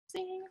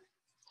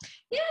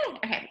Yeah.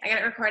 Okay. I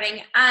got it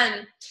recording.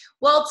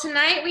 Well,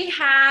 tonight we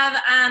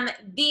have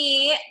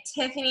the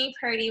Tiffani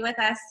Purdy with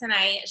us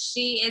tonight.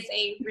 She is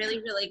a really,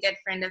 really good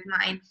friend of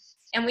mine,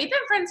 and we've been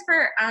friends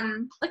for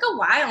like a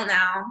while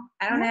now.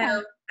 I don't Yeah.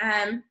 know.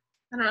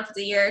 I don't know if it's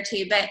a year or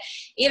two, but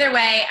either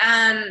way,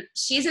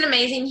 she's an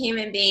amazing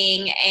human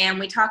being, and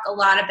we talk a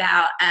lot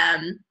about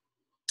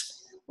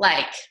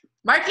like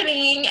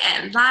marketing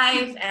and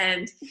life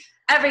and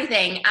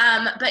everything.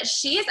 But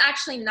she is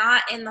actually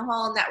not in the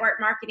whole network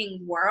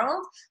marketing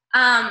world.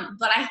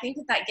 But I think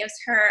that gives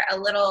her a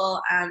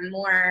little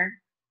more,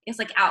 it's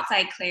like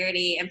outside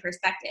clarity and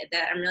perspective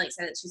that I'm really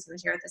excited that she's going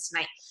to share with us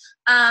tonight.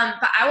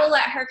 But I will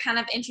let her kind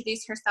of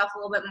introduce herself a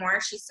little bit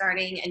more. She's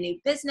starting a new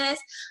business.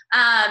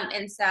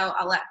 And so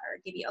I'll let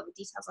her give you all the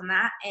details on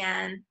that.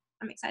 And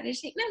I'm excited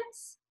to take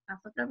notes. I'll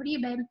flip it over to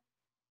you, babe.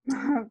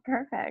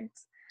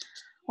 Perfect.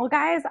 Well,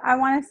 guys, I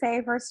want to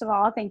say, first of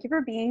all, thank you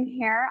for being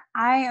here.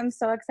 I am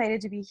so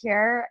excited to be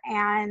here.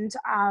 And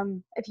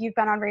if you've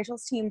been on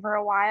Rachel's team for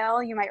a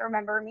while, you might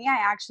remember me. I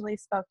actually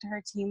spoke to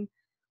her team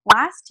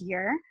last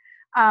year,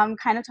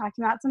 kind of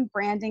talking about some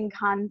branding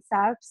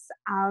concepts.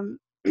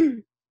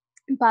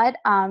 But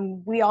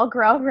we all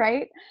grow,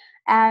 right?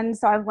 And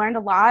so I've learned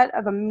a lot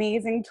of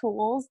amazing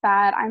tools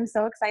that I'm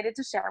so excited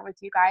to share with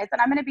you guys.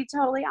 And I'm going to be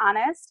totally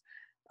honest.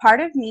 Part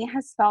of me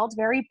has felt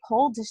very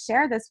pulled to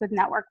share this with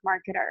network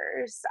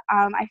marketers.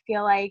 I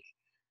feel like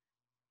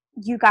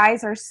you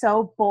guys are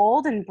so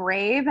bold and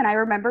brave. And I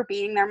remember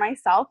being there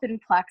myself in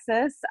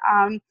Plexus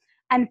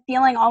and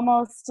feeling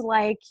almost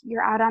like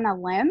you're out on a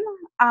limb.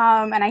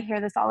 And I hear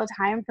this all the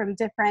time from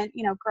different,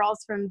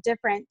 girls from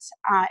different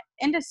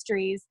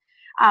industries,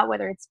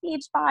 whether it's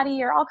Beachbody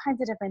or all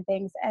kinds of different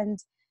things. And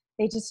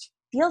they just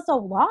feel so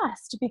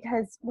lost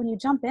because when you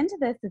jump into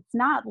this, it's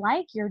not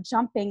like you're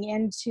jumping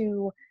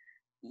into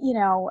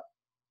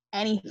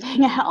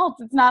anything else.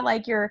 It's not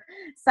like you're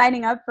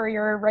signing up for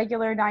your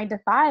regular 9 to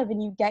 5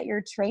 and you get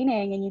your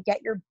training and you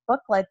get your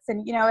booklets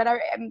and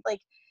and like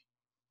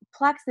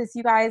Plexus,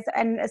 you guys,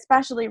 and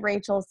especially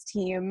Rachel's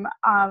team,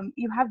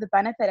 you have the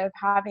benefit of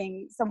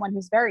having someone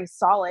who's very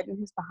solid and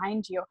who's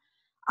behind you.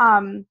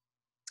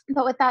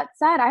 But with that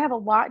said, I have a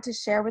lot to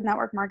share with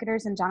network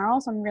marketers in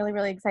general, so I'm really,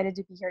 really excited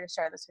to be here to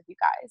share this with you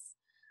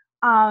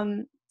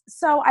guys.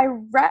 So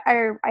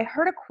I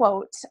heard a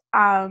quote,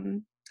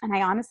 and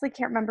I honestly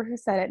can't remember who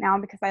said it now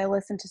because I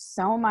listened to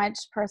so much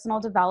personal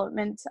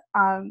development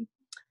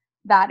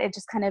that it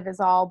just kind of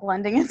is all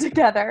blending in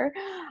together.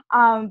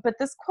 But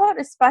this quote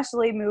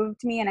especially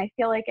moved me, and I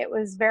feel like it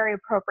was very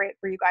appropriate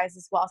for you guys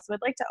as well. So I'd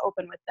like to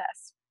open with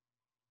this.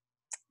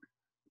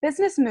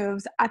 Business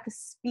moves at the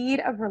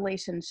speed of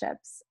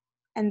relationships,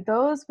 and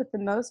those with the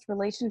most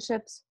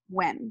relationships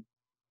win.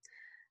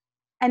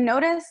 And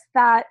notice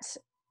that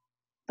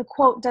the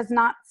quote does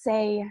not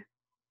say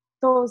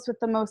those with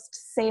the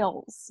most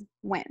sales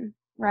win,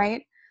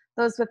 right?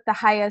 Those with the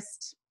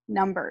highest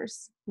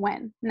numbers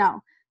win. No,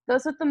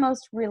 those with the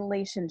most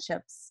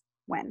relationships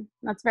win.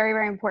 That's very,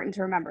 very important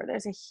to remember.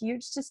 There's a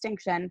huge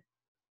distinction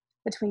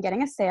between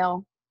getting a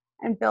sale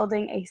and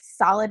building a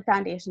solid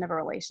foundation of a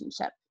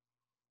relationship.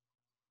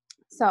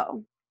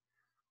 So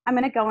I'm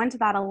going to go into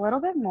that a little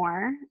bit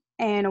more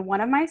in one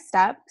of my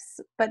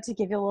steps, but to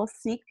give you a little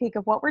sneak peek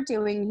of what we're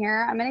doing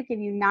here, I'm going to give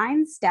you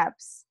 9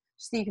 steps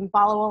so you can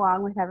follow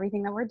along with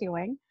everything that we're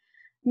doing.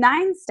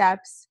 9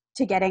 steps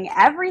to getting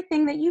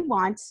everything that you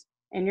want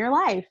in your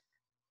life.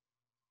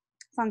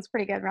 Sounds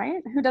pretty good,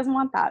 right? Who doesn't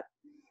want that?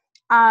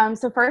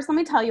 So first, let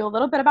me tell you a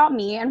little bit about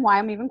me and why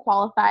I'm even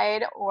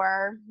qualified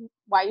or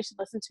why you should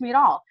listen to me at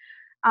all.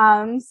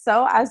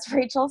 So as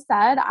Rachel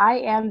said, I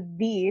am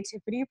the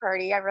Tiffani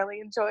Purdy. I really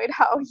enjoyed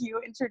how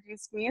you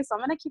introduced me, so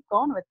I'm going to keep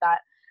going with that.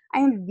 I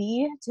am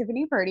the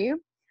Tiffani Purdy.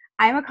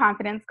 I'm a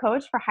confidence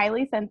coach for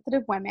highly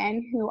sensitive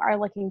women who are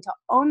looking to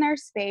own their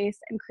space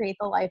and create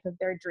the life of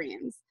their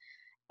dreams.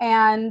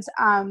 And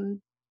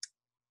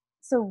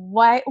so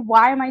why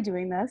am I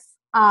doing this?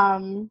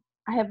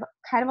 I have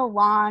kind of a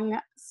long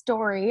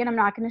story, and I'm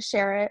not going to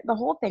share the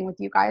whole thing with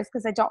you guys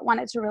because I don't want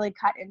it to really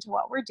cut into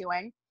what we're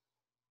doing.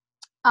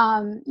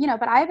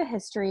 But I have a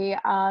history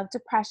of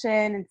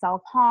depression and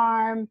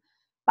self-harm,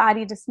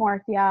 body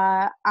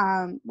dysmorphia,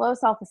 low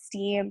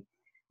self-esteem.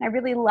 I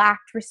really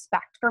lacked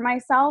respect for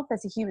myself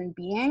as a human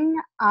being.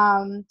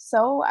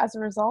 So as a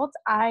result,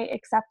 I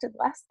accepted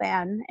less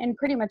than in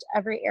pretty much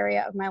every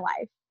area of my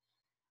life.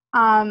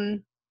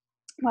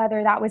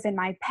 Whether that was in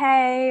my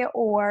pay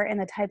or in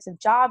the types of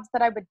jobs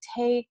that I would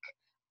take,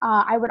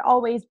 I would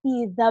always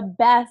be the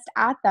best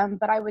at them,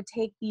 but I would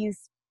take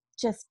these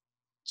just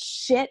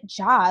shit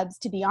jobs,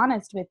 to be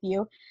honest with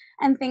you,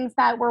 and things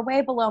that were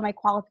way below my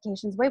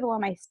qualifications, way below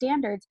my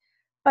standards.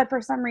 But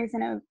for some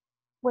reason, it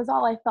was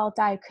all I felt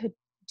I could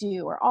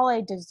do or all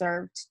I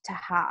deserved to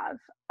have.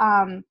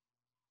 And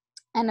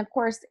of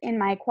course, in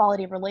my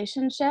quality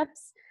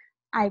relationships,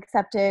 I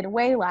accepted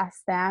way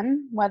less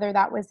than, whether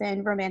that was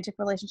in romantic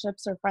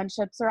relationships or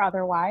friendships or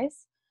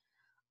otherwise.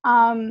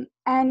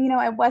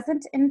 It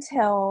wasn't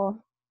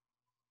until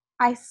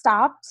I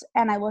stopped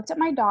and I looked at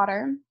my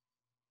daughter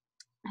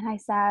and I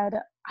said,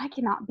 I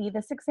cannot be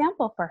this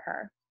example for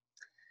her.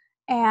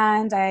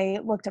 And I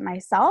looked at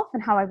myself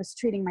and how I was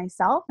treating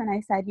myself. And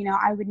I said,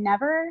 I would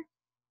never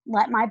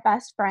let my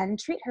best friend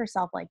treat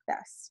herself like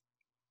this.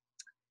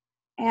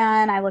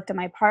 And I looked at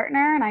my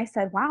partner and I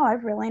said, wow,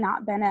 I've really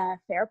not been a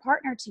fair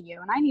partner to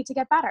you and I need to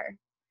get better.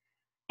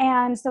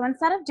 And so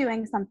instead of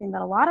doing something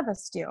that a lot of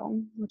us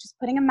do, which is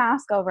putting a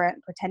mask over it,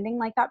 pretending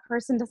like that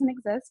person doesn't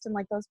exist and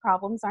like those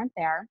problems aren't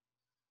there,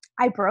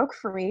 I broke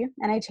free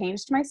and I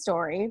changed my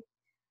story.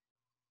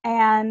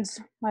 And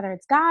whether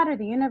it's God or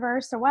the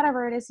universe or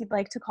whatever it is you'd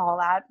like to call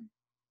that,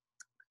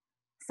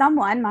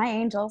 someone, my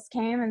angels,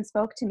 came and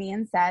spoke to me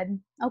and said,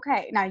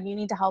 okay, now you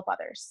need to help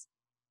others.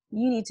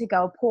 You need to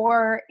go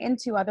pour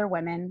into other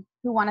women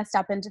who want to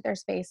step into their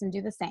space and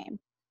do the same,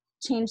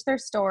 change their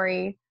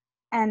story,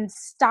 and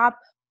stop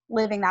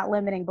living that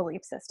limiting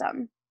belief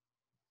system.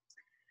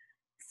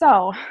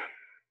 So,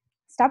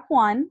 step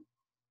one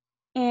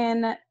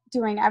in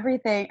doing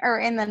everything, or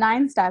in the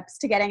 9 steps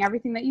to getting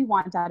everything that you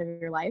want out of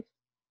your life,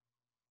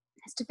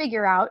 is to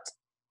figure out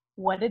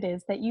what it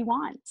is that you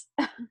want.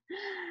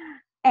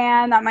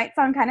 And that might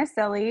sound kind of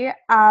silly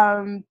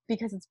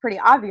because it's pretty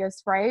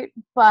obvious, right?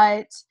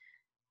 But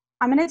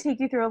I'm going to take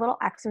you through a little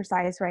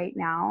exercise right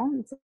now.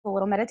 It's a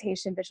little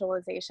meditation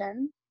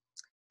visualization.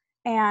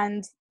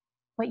 And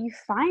what you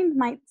find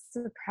might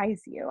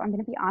surprise you. I'm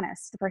going to be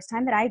honest. The first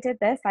time that I did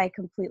this, I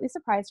completely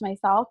surprised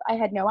myself. I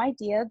had no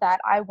idea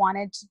that I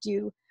wanted to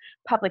do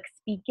public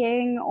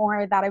speaking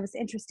or that I was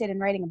interested in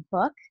writing a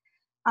book.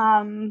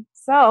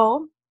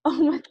 So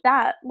with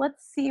that,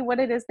 let's see what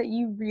it is that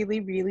you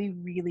really, really,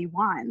 really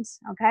want.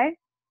 Okay.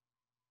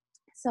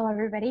 So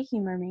everybody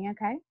humor me.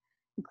 Okay.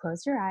 And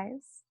close your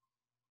eyes.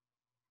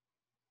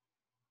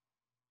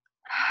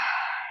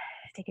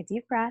 Take a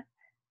deep breath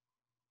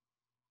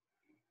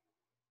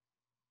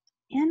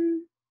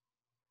in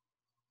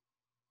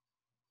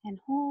and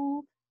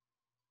hold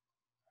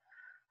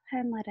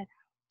and let it out.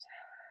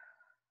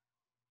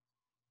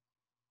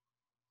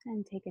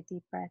 And take a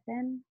deep breath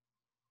in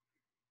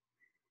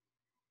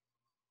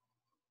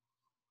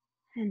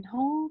and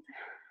hold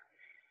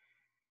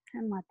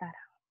and let that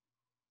out.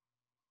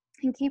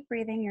 And keep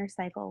breathing your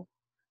cycle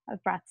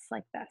of breaths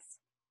like this.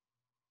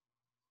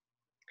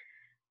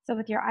 So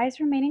with your eyes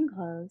remaining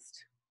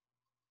closed,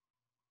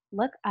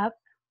 look up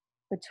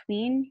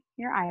between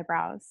your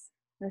eyebrows.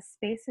 This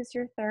space is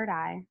your third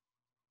eye,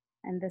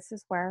 and this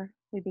is where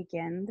we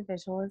begin the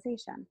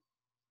visualization.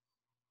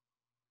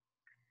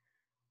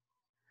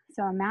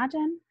 So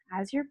imagine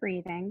as you're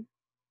breathing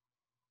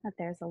that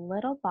there's a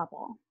little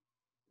bubble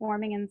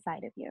forming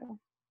inside of you,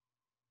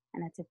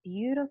 and it's a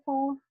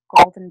beautiful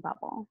golden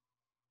bubble.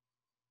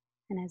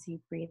 And as you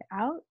breathe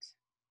out,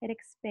 it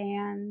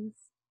expands,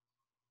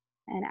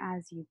 and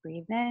as you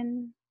breathe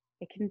in,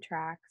 it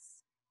contracts.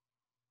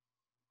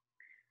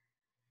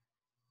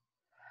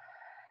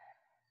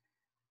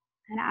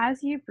 And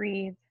as you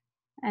breathe,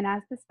 and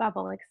as this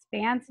bubble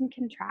expands and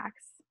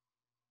contracts,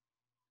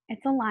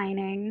 it's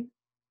aligning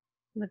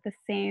with the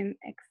same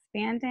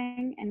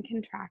expanding and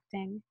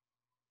contracting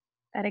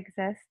that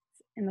exists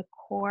in the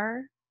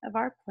core of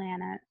our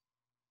planet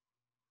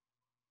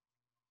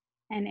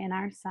and in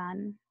our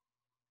sun.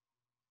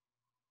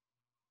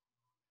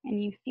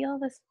 And you feel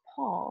this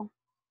pull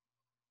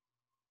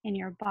in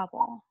your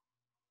bubble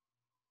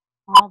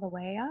all the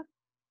way up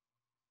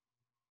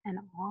and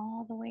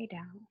all the way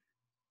down.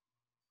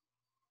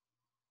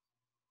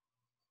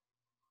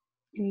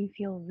 And you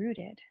feel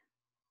rooted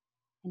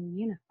and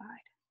unified.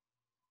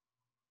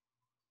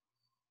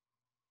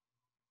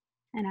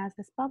 And as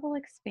this bubble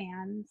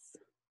expands,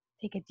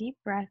 take a deep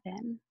breath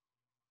in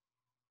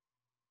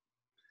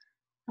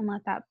and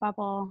let that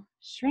bubble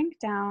shrink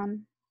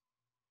down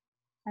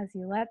as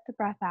you let the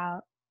breath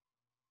out.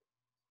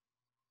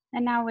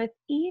 And now with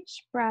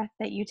each breath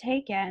that you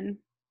take in,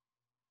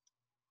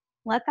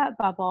 let that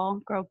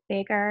bubble grow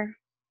bigger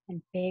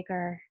and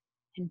bigger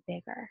and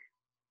bigger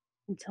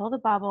until the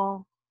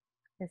bubble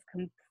is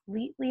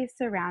completely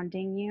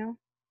surrounding you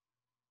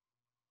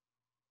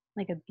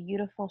like a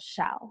beautiful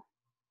shell.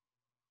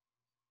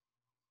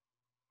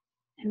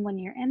 And when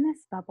you're in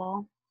this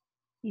bubble,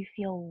 you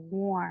feel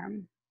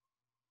warm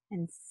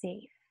and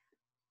safe.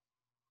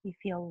 You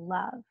feel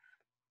love.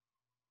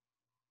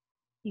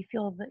 You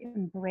feel the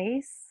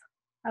embrace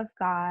of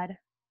God,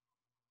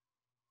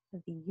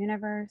 of the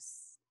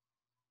universe.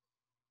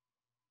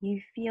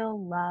 You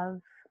feel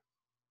love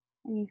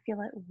and you feel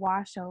it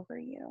wash over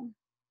you.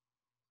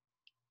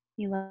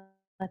 You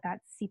let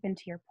that seep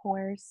into your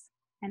pores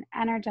and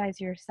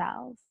energize your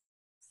cells.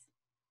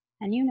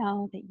 And you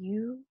know that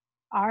you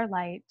are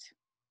light,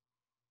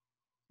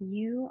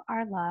 you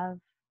are love,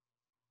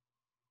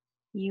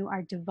 you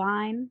are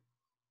divine,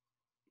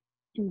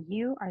 and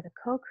you are the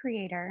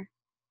co-creator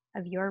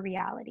of your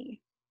reality.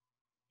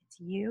 It's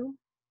you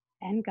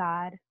and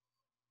God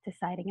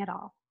deciding it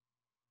all.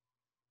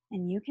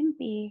 And you can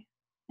be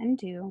and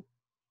do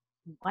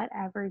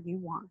whatever you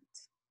want.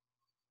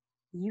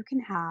 You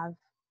can have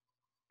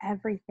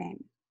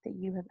everything that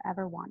you have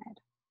ever wanted.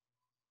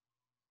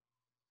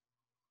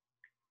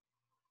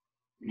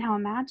 Now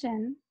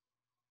imagine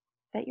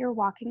that you're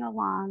walking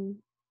along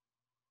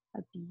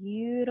a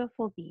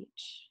beautiful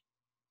beach.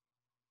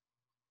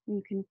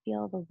 You can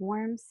feel the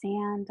warm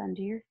sand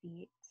under your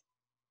feet,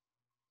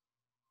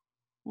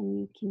 and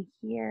you can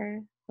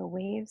hear the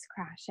waves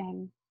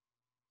crashing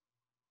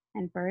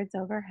and birds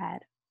overhead.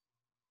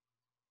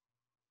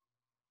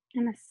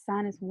 And the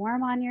sun is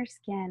warm on your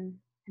skin,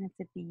 and it's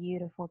a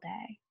beautiful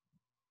day.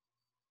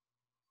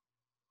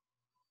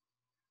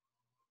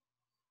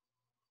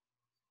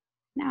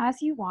 Now,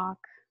 as you walk,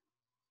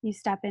 you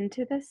step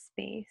into this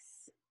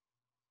space,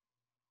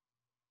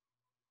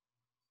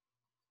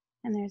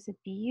 and there's a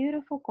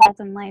beautiful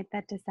golden light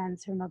that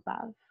descends from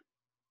above.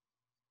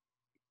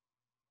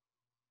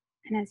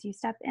 And as you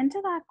step into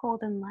that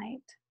golden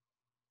light,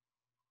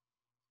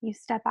 you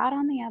step out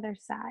on the other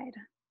side.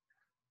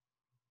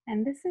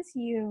 And this is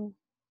you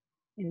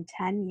in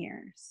 10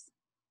 years.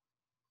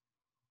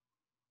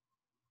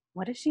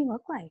 What does she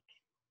look like?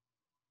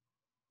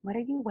 What are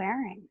you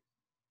wearing?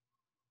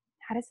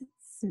 How does it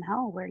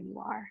smell where you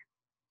are?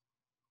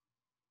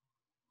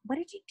 What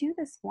did you do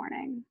this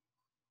morning?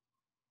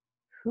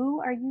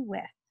 Who are you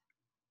with?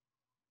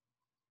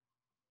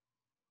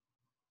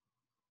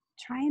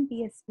 Try and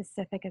be as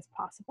specific as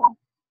possible.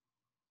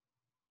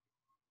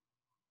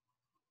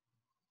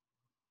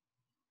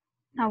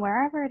 Now,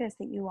 wherever it is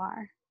that you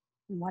are,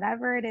 and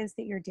whatever it is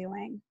that you're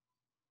doing,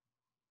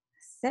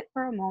 sit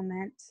for a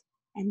moment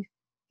and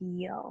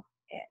feel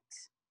it.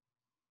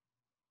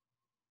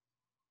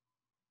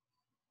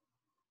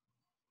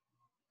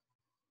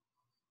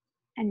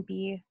 And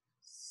be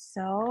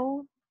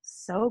so,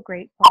 so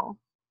grateful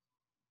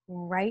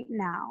right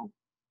now,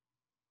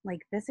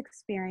 like this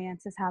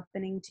experience is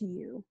happening to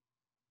you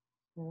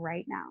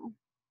right now.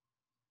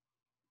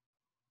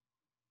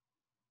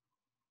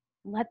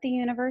 Let the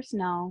universe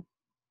know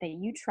that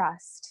you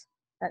trust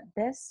that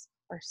this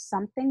or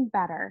something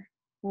better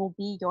will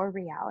be your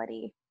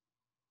reality.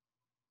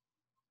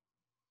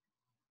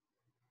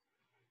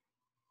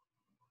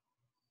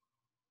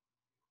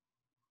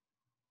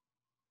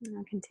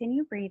 Now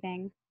continue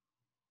breathing,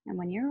 and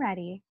when you're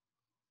ready,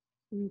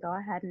 you can go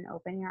ahead and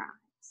open your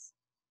eyes.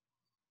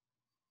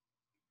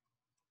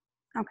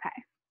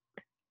 Okay.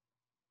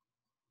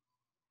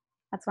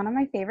 That's one of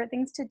my favorite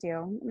things to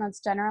do, and that's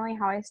generally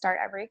how I start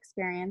every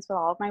experience with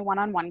all of my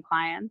one-on-one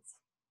clients.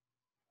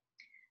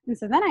 And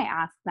so then I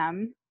ask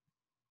them,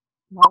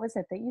 what was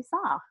it that you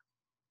saw?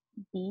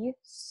 Be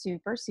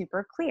super,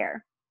 super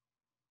clear.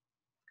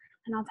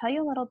 And I'll tell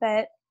you a little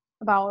bit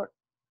about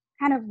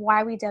kind of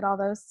why we did all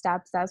those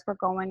steps as we're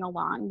going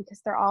along,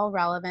 because they're all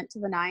relevant to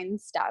the 9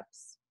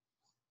 steps.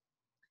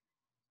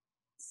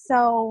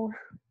 So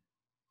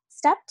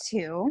step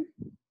 2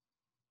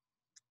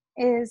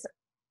 is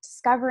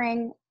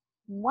discovering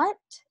what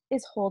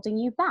is holding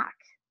you back.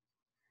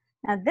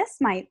 Now, this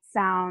might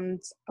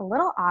sound a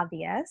little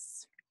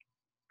obvious,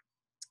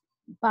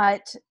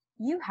 but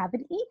you have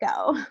an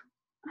ego.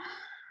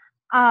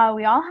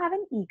 We all have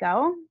an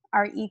ego.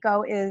 Our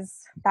ego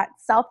is that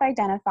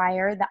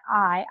self-identifier, the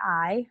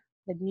I,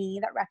 the me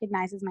that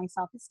recognizes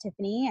myself as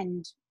Tiffani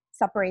and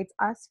separates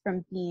us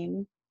from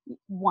being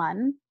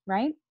one,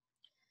 right?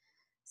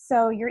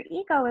 So your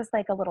ego is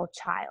like a little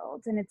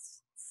child, and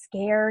it's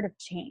scared of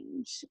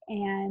change,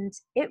 and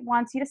it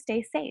wants you to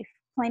stay safe,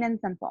 plain and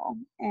simple.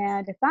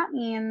 And if that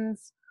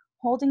means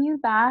holding you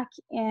back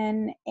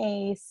in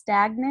a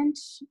stagnant,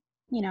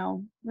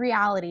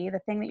 reality, the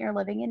thing that you're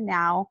living in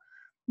now,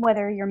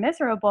 whether you're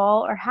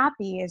miserable or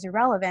happy is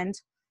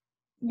irrelevant,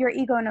 your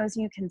ego knows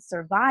you can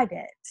survive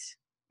it.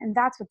 And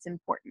that's what's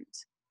important.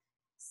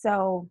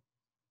 So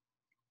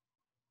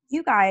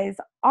you guys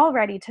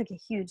already took a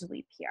huge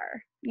leap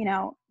here.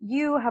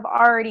 You have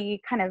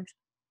already kind of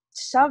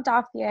shoved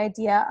off the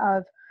idea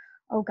of,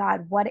 oh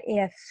God, what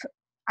if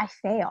I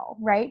fail,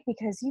 right?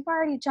 Because you've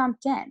already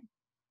jumped in.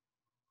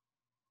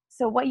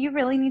 So what you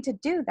really need to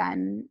do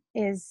then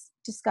is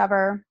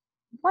discover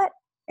what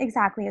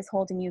exactly is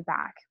holding you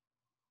back.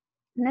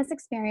 And this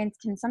experience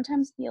can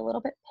sometimes be a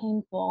little bit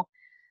painful,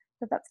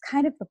 but that's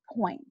kind of the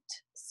point.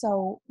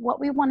 So what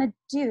we want to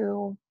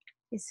do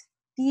is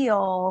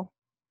feel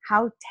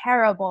how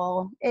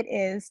terrible it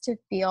is to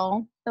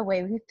feel the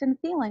way we've been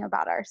feeling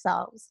about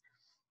ourselves.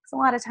 Because a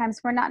lot of times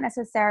we're not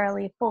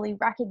necessarily fully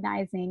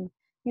recognizing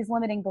these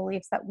limiting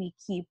beliefs that we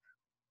keep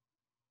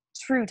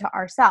true to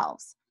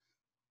ourselves.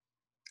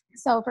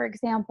 So for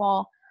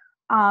example,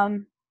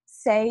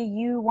 say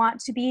you want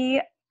to be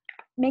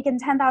making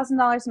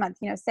 $10,000 a month,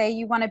 say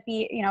you want to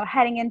be,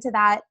 heading into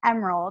that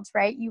emerald,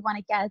 right? You want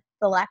to get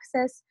the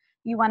Lexus,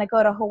 you want to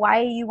go to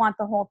Hawaii, you want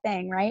the whole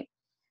thing, right?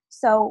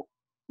 So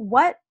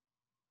what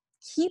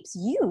keeps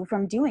you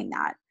from doing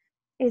that?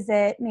 Is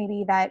it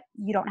maybe that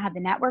you don't have the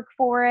network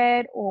for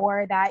it,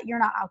 or that you're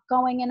not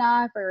outgoing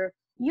enough, or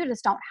you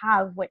just don't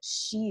have what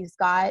she's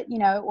got,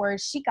 or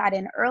she got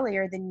in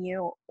earlier than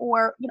you,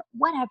 or,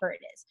 whatever it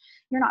is.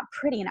 You're not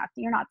pretty enough,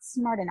 you're not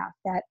smart enough,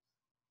 that,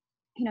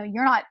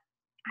 you're not,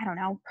 I don't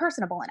know,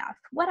 personable enough.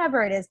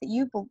 Whatever it is that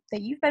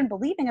you've been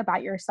believing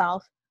about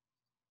yourself,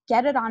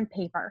 get it on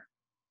paper,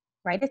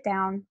 write it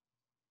down,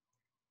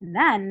 and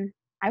then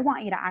I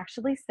want you to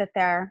actually sit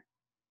there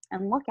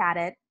and look at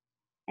it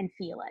and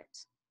feel it.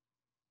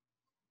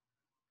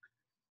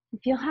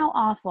 And feel how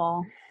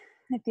awful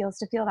it feels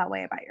to feel that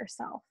way about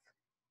yourself.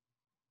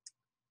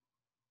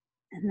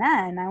 And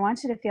then I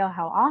want you to feel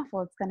how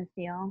awful it's going to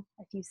feel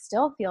if you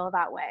still feel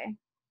that way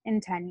in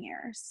 10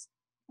 years.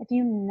 If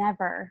you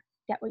never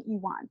get what you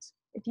want.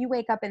 If you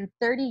wake up in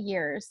 30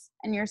 years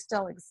and you're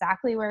still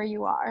exactly where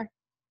you are.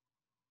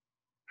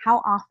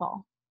 How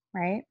awful,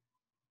 right?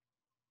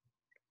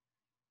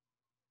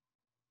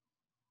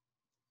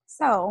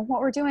 So,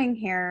 what we're doing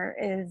here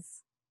is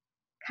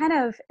kind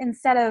of,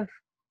 instead of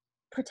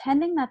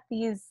pretending that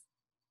these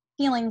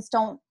feelings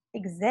don't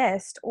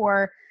exist,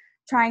 or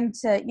trying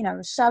to,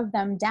 shove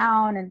them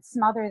down and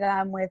smother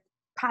them with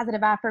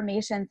positive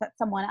affirmations that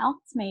someone else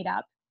made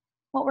up,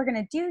 what we're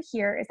going to do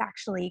here is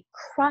actually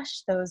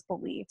crush those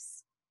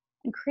beliefs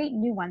and create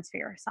new ones for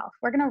yourself.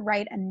 We're going to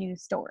write a new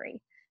story,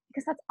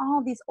 because that's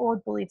all these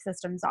old belief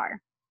systems are.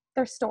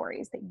 They're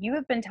stories that you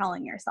have been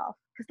telling yourself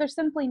because they're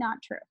simply not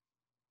true.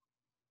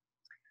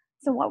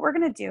 So what we're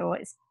going to do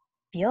is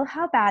feel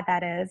how bad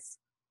that is.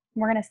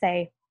 We're going to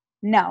say,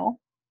 no,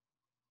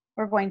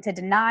 we're going to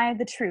deny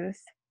the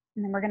truth,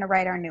 and then we're going to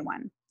write our new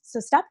one.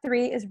 So step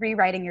 3 is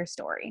rewriting your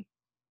story.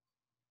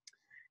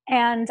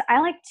 And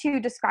I like to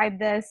describe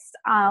this,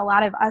 a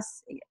lot of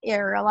us,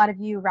 or a lot of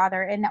you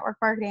rather, in network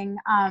marketing,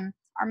 are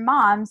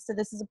moms. So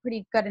this is a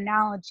pretty good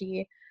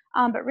analogy,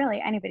 but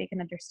really anybody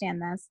can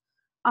understand this.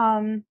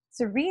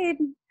 So read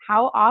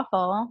how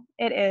awful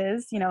it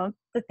is,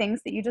 the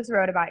things that you just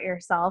wrote about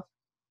yourself.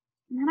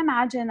 And then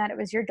imagine that it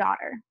was your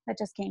daughter that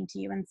just came to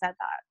you and said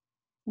that.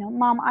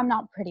 Mom, I'm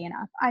not pretty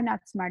enough. I'm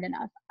not smart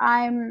enough.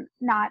 I'm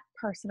not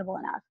personable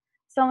enough.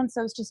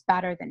 So-and-so's just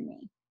better than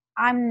me.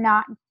 I'm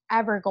not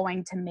ever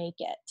going to make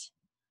it.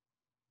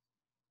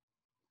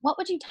 What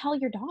would you tell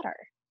your daughter?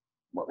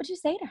 What would you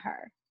say to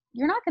her?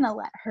 You're not going to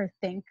let her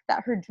think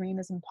that her dream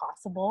is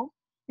impossible.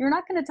 You're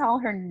not going to tell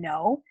her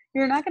no.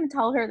 You're not going to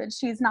tell her that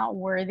she's not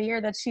worthy, or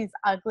that she's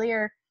ugly,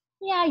 or,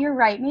 yeah, you're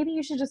right, maybe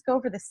you should just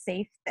go for the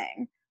safe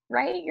thing,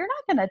 right? You're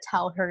not going to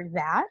tell her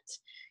that.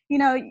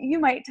 You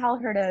might tell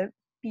her to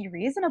be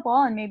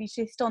reasonable, and maybe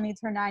she still needs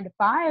her 9 to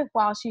 5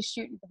 while she's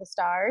shooting for the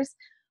stars.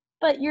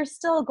 But you're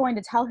still going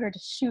to tell her to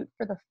shoot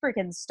for the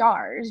freaking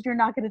stars. You're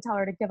not going to tell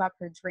her to give up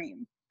her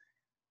dream.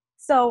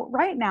 So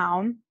right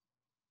now,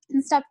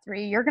 in step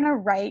 3, you're going to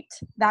write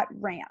that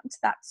rant,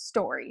 that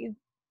story,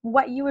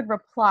 what you would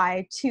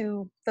reply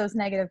to those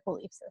negative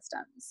belief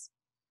systems.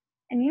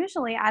 And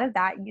usually out of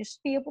that, you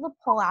should be able to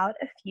pull out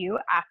a few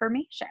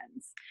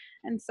affirmations.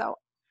 And so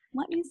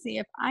let me see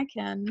if I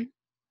can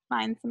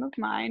find some of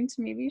mine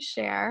to maybe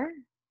share.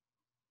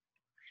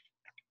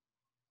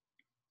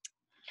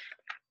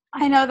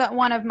 I know that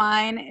one of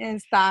mine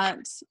is that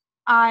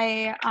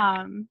I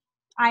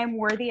am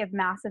worthy of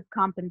massive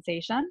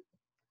compensation,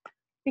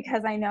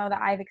 because I know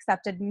that I've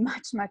accepted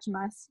much, much,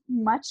 much,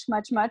 much,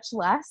 much, much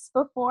less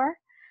before.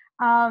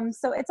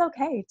 So it's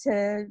okay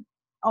to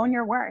own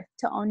your worth,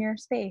 to own your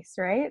space,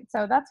 right?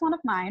 So that's one of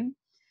mine.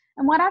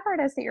 And whatever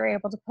it is that you're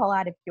able to pull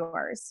out of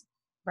yours,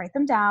 write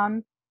them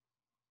down.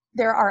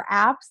 There are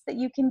apps that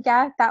you can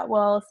get that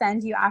will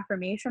send you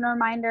affirmation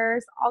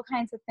reminders, all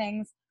kinds of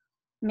things.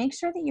 Make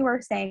sure that you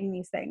are saying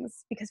these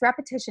things, because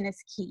repetition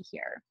is key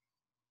here.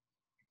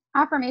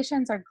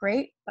 Affirmations are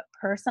great, but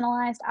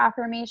personalized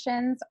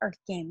affirmations are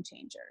game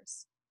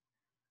changers.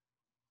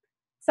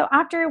 So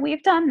after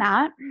we've done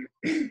that,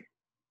 we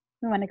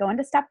want to go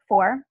into step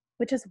 4,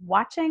 which is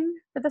watching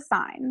for the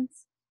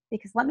signs.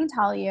 Because let me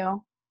tell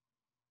you,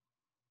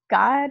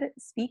 God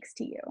speaks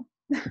to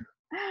you.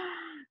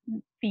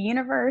 The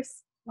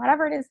universe,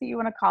 whatever it is that you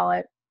want to call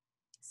it,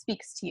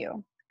 speaks to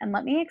you. And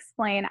let me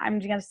explain. I'm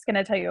just going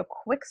to tell you a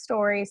quick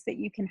story so that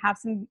you can have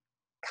some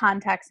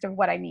context of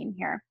what I mean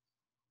here.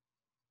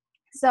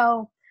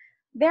 So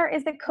there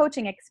is a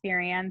coaching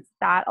experience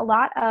that a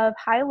lot of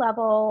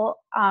high-level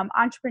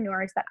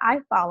entrepreneurs that I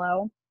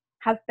follow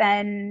have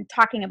been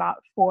talking about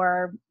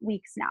for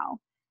weeks now.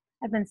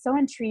 I've been so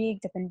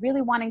intrigued. I've been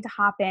really wanting to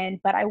hop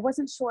in, but I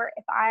wasn't sure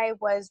if I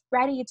was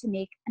ready to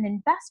make an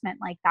investment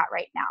like that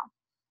right now.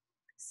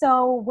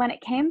 So when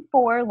it came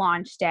for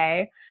launch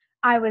day,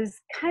 I was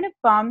kind of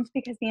bummed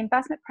because the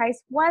investment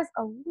price was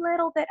a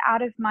little bit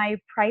out of my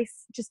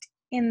price just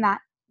in that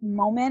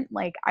moment.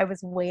 Like, I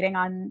was waiting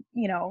on,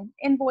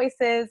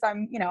 invoices.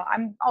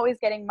 I'm always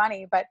getting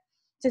money, but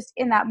just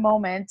in that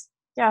moment,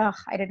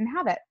 I didn't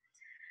have it.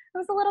 I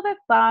was a little bit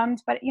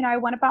bummed, but I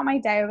went about my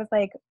day. I was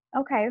like,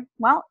 okay,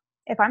 well,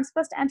 if I'm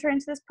supposed to enter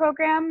into this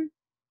program,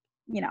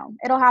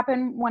 it'll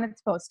happen when it's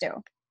supposed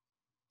to.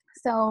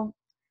 So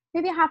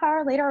maybe a half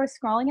hour later, I was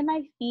scrolling in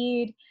my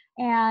feed,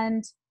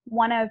 and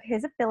one of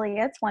his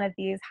affiliates, one of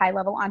these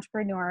high-level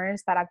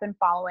entrepreneurs that I've been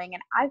following,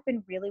 and I've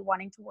been really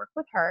wanting to work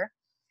with her,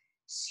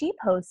 she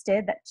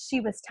posted that she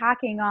was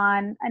tacking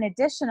on an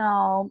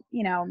additional,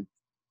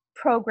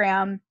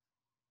 program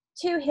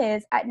to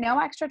his at no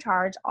extra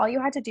charge. All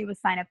you had to do was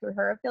sign up through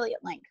her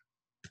affiliate link.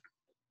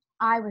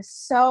 I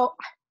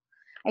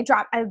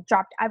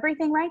dropped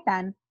everything right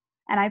then,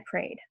 and I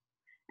prayed.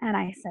 And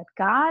I said,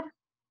 God,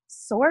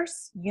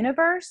 Source,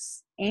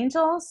 universe,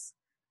 angels,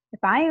 if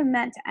I am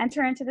meant to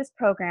enter into this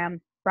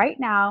program right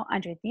now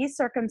under these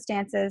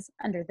circumstances,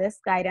 under this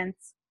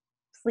guidance,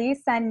 please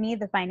send me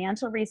the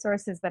financial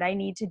resources that I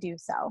need to do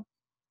so.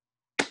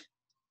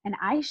 And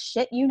I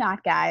shit you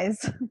not,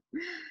 guys.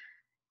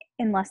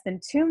 In less than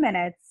 2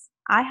 minutes,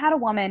 I had a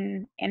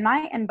woman in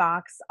my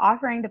inbox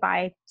offering to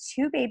buy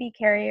 2 baby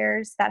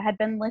carriers that had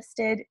been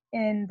listed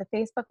in the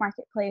Facebook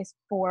Marketplace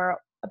for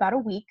about a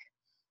week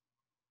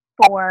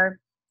for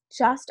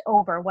just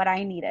over what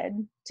I needed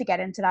to get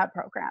into that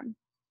program.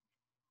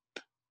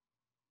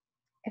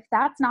 If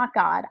that's not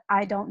God,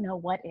 I don't know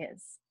what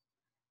is.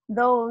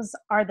 Those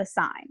are the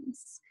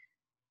signs.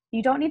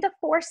 You don't need to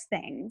force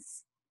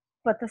things,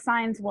 but the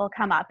signs will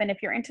come up. And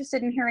if you're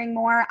interested in hearing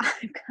more,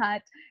 I've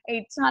got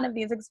a ton of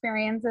these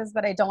experiences,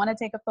 but I don't want to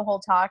take up the whole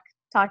talk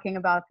talking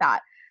about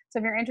that. So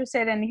if you're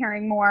interested in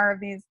hearing more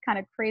of these kind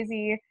of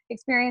crazy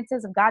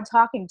experiences of God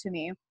talking to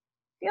me,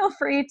 feel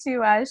free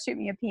to shoot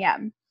me a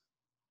PM.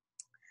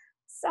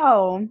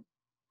 So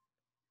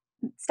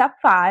step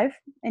 5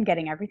 in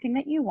getting everything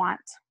that you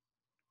want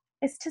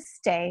is to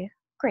stay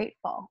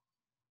grateful.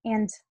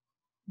 And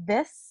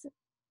this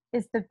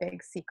is the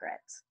big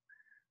secret.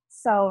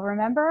 So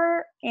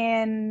remember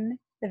in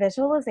the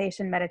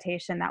visualization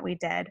meditation that we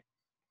did,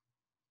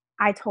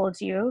 I told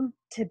you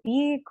to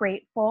be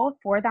grateful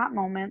for that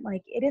moment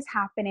like it is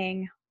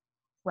happening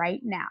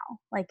right now.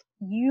 Like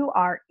you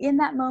are in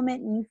that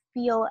moment and you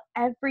feel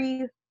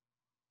every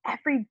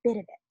bit of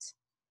it.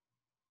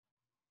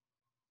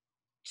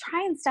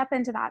 Try and step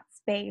into that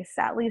space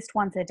at least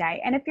once a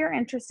day. And if you're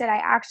interested, I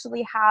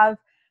actually have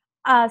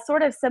a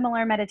sort of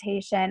similar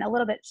meditation, a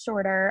little bit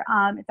shorter.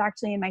 It's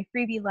actually in my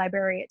freebie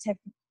library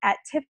at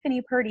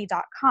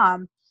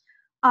tiffanipurdy.com.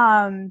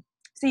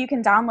 So you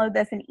can download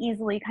this and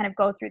easily kind of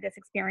go through this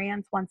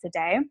experience once a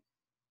day.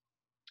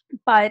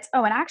 But,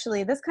 and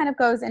actually this kind of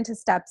goes into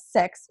step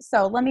 6.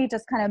 So let me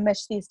just kind of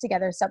mesh these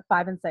together, step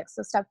 5 and 6.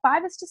 So step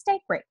 5 is to stay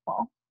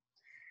grateful.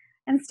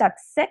 And step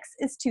 6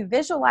 is to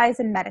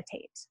visualize and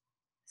meditate.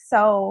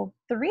 So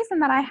the reason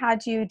that I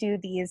had you do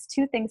these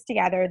 2 things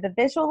together, the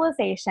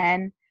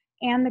visualization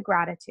and the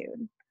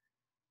gratitude.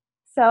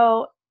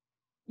 So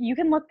you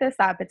can look this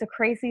up. It's a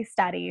crazy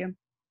study.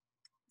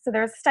 So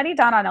there's a study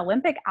done on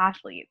Olympic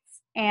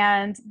athletes,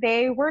 and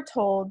they were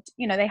told,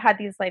 they had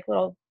these like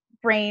little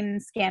brain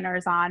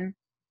scanners on,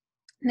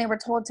 and they were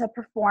told to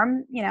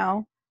perform,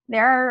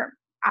 their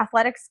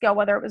athletic skill,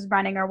 whether it was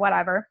running or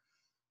whatever,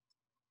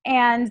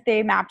 and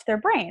they mapped their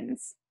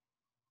brains.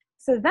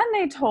 So then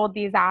they told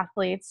these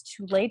athletes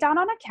to lay down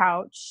on a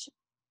couch,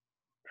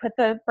 put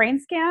the brain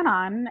scan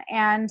on,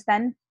 and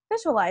then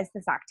visualize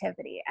this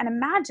activity and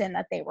imagine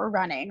that they were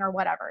running or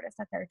whatever it is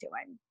that they're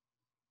doing.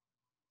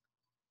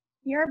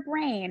 Your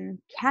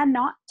brain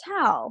cannot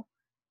tell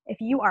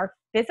if you are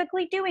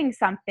physically doing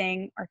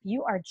something or if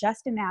you are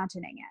just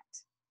imagining it.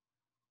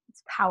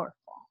 It's powerful.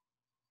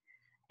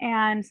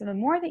 And so the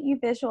more that you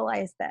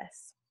visualize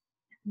this,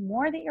 the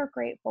more that you're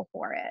grateful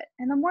for it,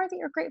 and the more that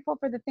you're grateful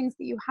for the things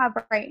that you have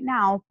right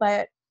now,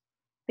 but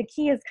the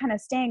key is kind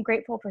of staying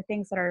grateful for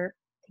things that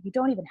you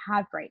don't even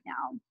have right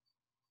now.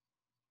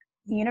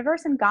 The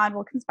universe and God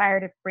will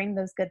conspire to bring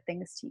those good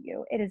things to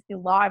you. It is the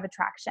law of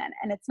attraction.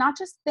 And it's not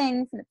just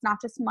things and it's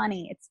not just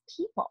money, it's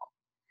people.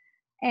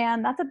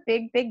 And that's a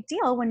big, big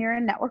deal when you're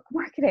in network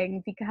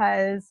marketing,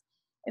 because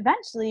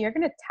eventually you're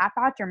going to tap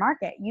out your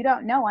market. You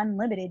don't know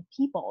unlimited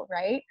people,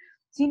 right?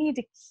 So you need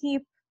to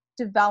keep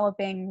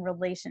developing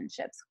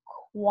relationships,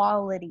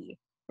 quality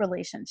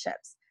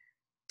relationships.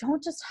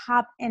 Don't just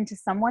hop into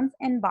someone's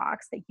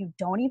inbox that you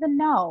don't even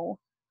know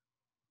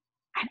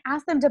and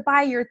ask them to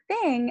buy your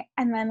thing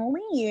and then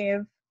leave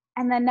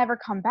and then never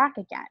come back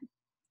again.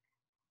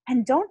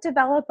 And don't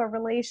develop a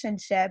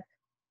relationship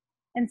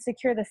and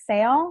secure the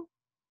sale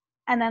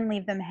and then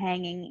leave them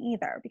hanging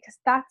either, because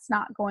that's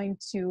not going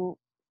to,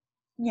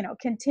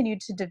 continue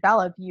to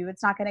develop you.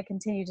 It's not going to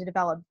continue to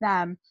develop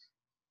them.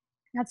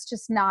 That's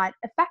just not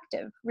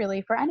effective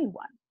really for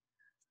anyone.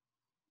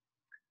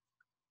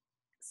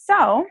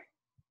 So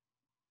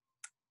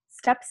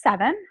step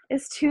 7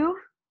 is to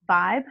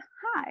vibe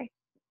high.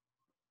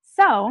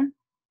 So,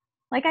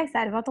 like I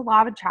said about the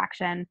law of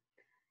attraction,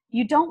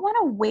 you don't want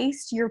to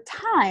waste your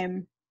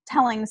time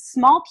telling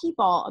small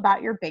people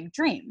about your big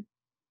dream.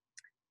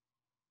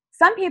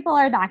 Some people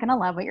are not going to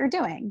love what you're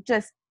doing.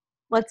 Just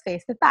let's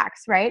face the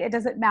facts, right? It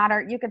doesn't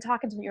matter. You can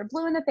talk until you're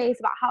blue in the face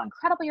about how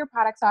incredible your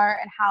products are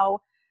and how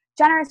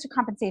generous your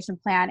compensation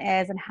plan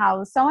is and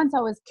how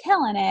so-and-so is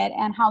killing it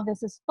and how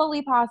this is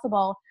fully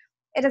possible.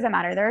 It doesn't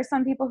matter. There are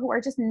some people who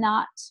are just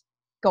not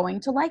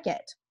going to like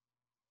it.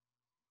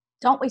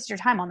 Don't waste your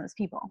time on those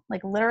people.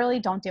 Like literally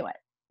don't do it.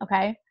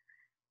 Okay.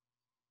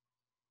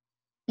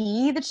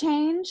 Be the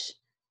change,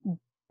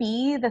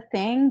 be the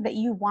thing that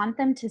you want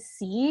them to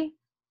see,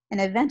 and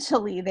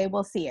eventually they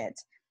will see it.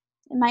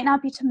 It might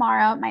not be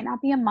tomorrow. It might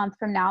not be a month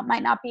from now. It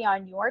might not be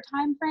on your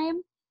time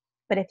frame.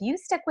 But if you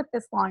stick with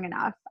this long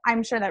enough,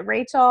 I'm sure that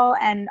Rachel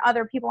and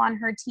other people on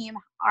her team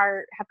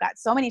have got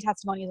so many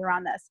testimonies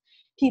around this.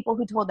 People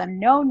who told them,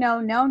 no,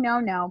 no, no, no,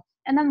 no.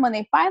 And then when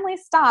they finally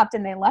stopped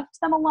and they left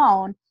them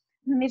alone,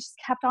 and they just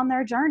kept on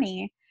their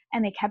journey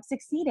and they kept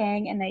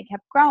succeeding and they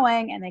kept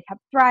growing and they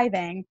kept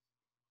thriving,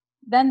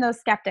 then those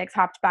skeptics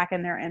hopped back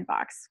in their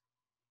inbox.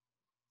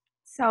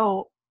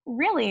 So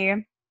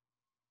really,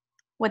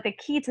 what the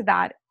key to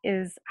that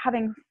is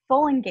having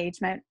full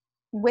engagement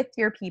with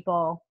your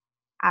people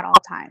at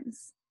all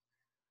times.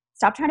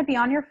 Stop trying to be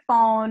on your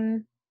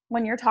phone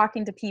when you're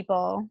talking to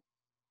people.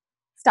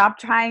 Stop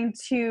trying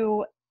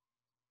to,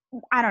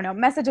 I don't know,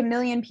 message a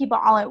million people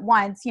all at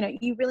once.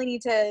 You really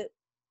need to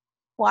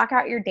block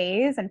out your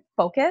days and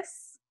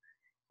focus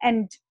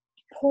and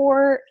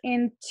pour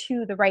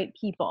into the right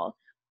people.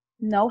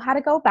 Know how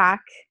to go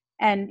back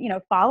and,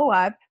 follow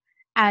up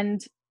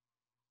and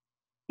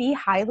be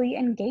highly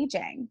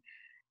engaging.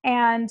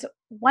 And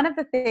one of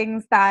the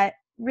things that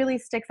really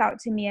sticks out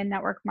to me in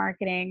network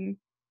marketing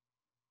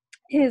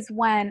is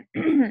when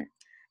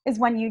is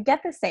when you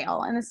get the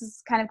sale. And this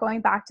is kind of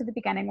going back to the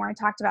beginning where I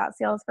talked about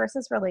sales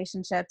versus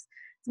relationships.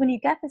 It's when you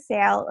get the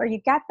sale or you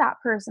get that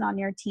person on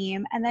your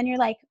team and then you're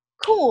like,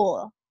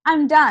 cool,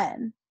 I'm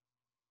done.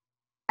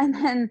 And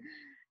then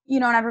you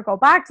don't ever go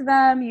back to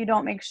them. You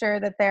don't make sure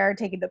that they're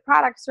taking the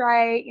products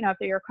right. If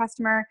they're your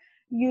customer,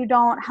 you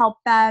don't help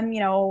them,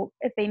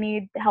 if they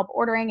need help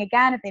ordering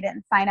again, if they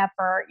didn't sign up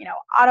for,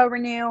 auto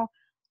renew,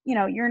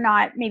 you're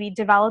not maybe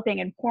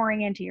developing and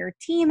pouring into your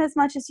team as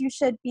much as you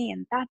should be.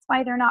 And that's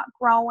why they're not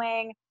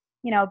growing,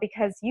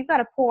 because you've got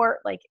to pour,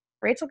 like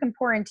Rachel can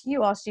pour into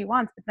you all she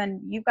wants, but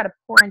then you've got to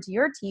pour into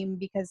your team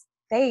because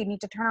they need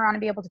to turn around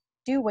and be able to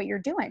do what you're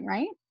doing,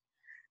 right?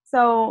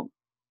 So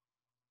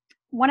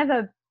one of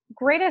the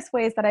greatest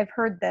ways that I've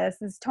heard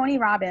this is Tony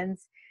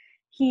Robbins.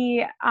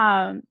 He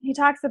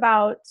talks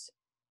about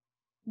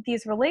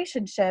these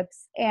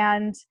relationships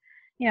and,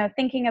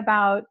 thinking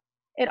about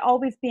it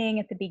always being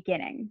at the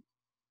beginning.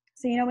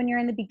 So, when you're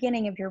in the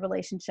beginning of your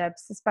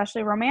relationships,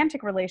 especially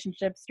romantic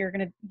relationships,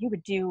 you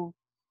would do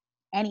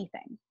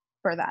anything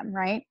for them,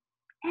 right?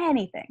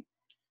 Anything.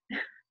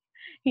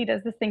 He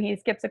does this thing, he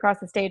skips across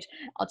the stage,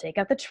 I'll take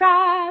out the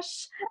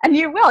trash, and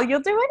you'll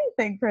do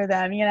anything for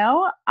them,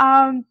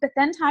 but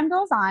then time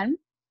goes on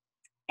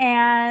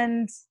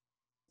and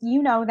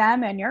you know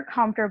them and you're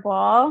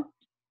comfortable,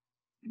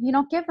 you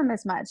don't give them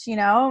as much,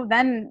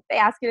 then they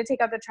ask you to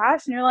take out the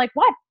trash and you're like,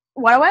 what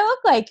do I look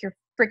like, your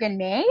freaking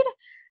maid?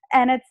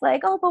 And it's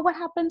like, oh, but what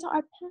happened to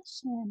our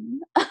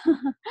passion?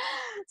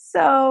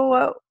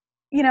 So,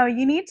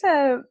 you need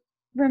to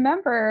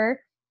remember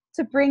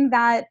to bring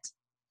that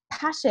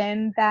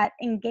passion, that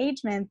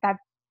engagement, that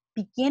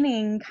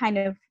beginning kind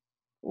of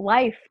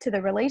life to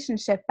the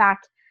relationship back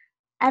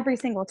every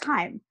single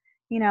time.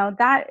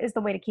 That is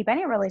the way to keep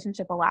any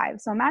relationship alive.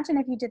 So imagine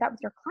if you did that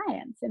with your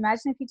clients.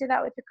 Imagine if you did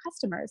that with your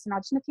customers.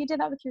 Imagine if you did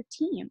that with your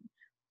team.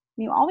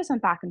 You always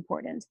went back and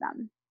poured into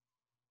them.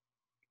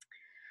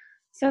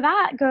 So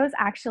that goes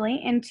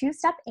actually into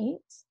step 8,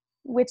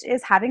 which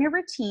is having a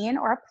routine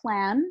or a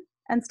plan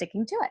and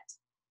sticking to it.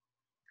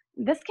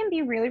 This can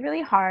be really,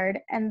 really hard.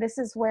 And this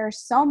is where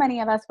so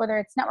many of us, whether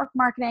it's network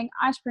marketing,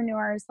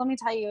 entrepreneurs, let me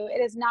tell you, it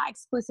is not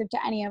exclusive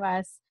to any of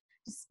us,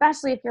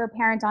 especially if you're a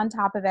parent on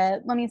top of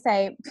it. Let me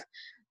say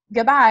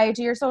goodbye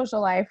to your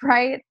social life,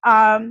 right?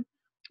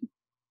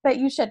 But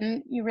you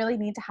shouldn't. You really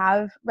need to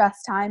have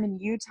rest time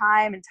and you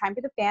time and time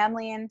for the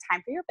family and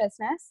time for your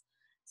business.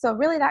 So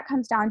really that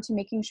comes down to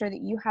making sure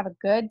that you have a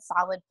good,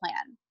 solid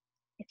plan.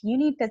 If you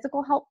need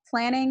physical help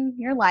planning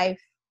your life,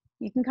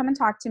 you can come and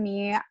talk to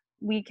me.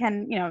 We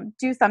can,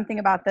 do something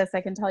about this.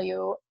 I can tell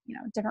you,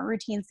 different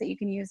routines that you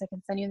can use. I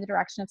can send you in the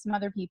direction of some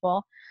other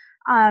people.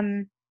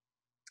 And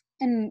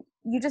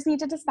you just need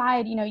to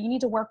decide, you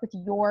need to work with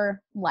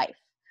your life,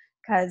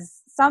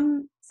 because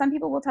some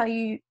people will tell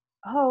you,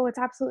 oh, it's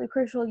absolutely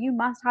crucial, you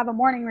must have a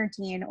morning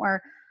routine, or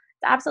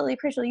it's absolutely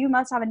crucial, you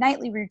must have a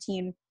nightly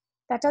routine.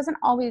 That doesn't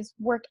always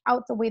work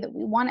out the way that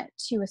we want it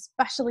to,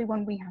 especially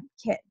when we have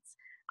kids.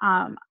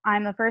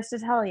 I'm the first to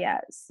tell you.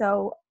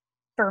 So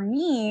for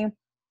me,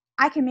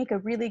 I can make a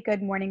really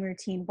good morning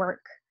routine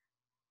work,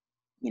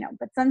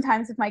 but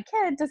sometimes if my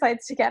kid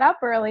decides to get up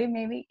early,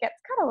 maybe it gets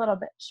cut a little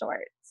bit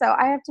short. So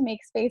I have to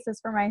make spaces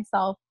for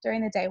myself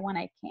during the day when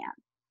I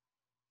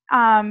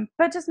can.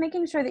 But just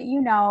making sure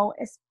that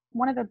is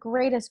one of the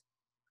greatest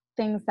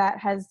things that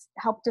has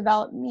helped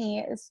develop me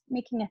is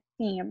making a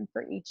theme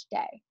for each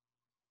day.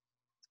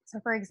 So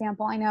for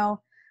example, I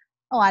know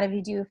a lot of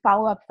you do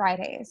follow-up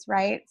Fridays,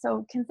 right?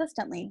 So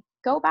consistently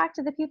go back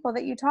to the people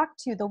that you talked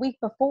to the week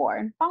before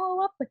and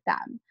follow up with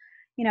them.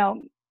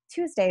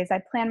 Tuesdays, I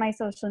plan my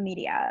social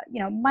media.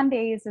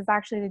 Mondays is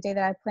actually the day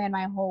that I plan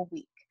my whole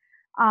week.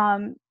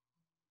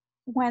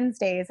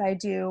 Wednesdays, I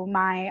do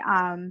my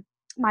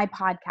my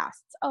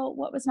podcasts. Oh,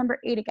 what was number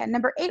 8 again?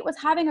 Number 8 was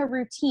having a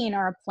routine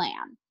or a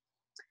plan.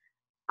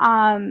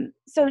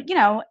 So,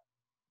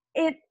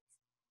 it's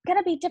going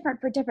to be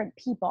different for different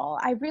people.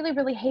 I really,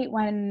 really hate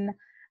when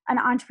an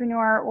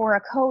entrepreneur or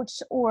a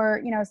coach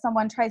or,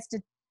 someone tries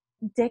to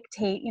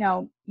dictate,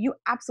 you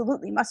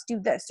absolutely must do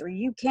this or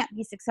you can't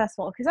be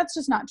successful, because that's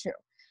just not true.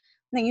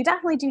 I think, you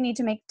definitely do need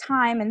to make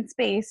time and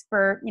space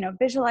for,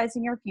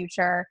 visualizing your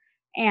future,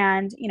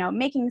 and,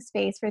 making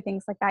space for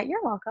things like that.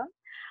 You're welcome.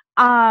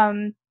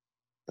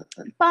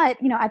 But,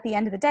 at the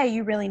end of the day,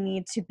 you really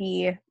need to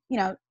be,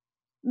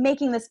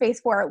 making the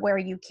space for it where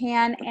you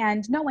can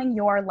and knowing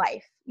your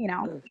life.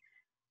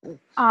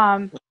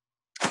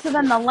 So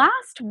then the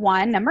last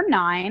one, number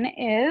 9,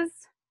 is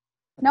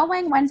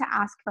knowing when to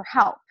ask for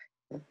help.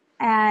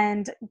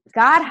 And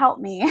God help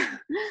me,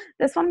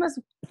 this one was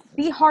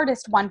the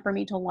hardest one for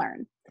me to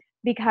learn,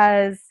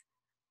 because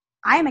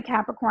I am a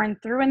Capricorn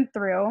through and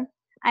through.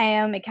 I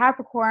am a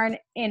Capricorn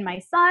in my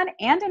sun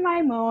and in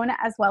my moon,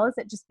 as well as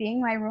it just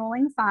being my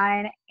ruling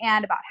sign,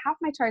 and about half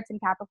my chart's in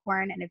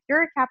Capricorn. And if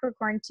you're a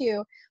Capricorn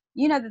too,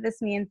 you know that this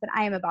means that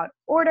I am about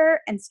order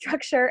and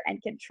structure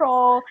and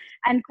control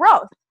and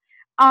growth.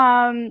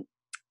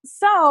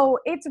 So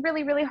it's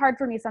really, really hard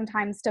for me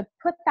sometimes to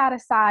put that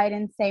aside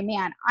and say,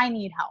 man, I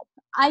need help.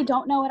 I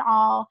don't know it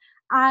all.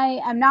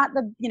 I am not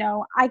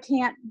I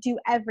can't do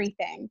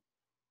everything.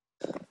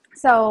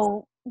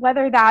 So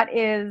whether that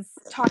is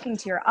talking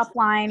to your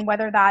upline,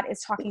 whether that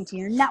is talking to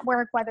your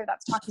network, whether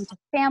that's talking to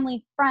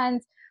family,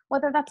 friends,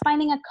 whether that's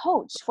finding a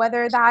coach,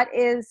 whether that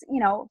is,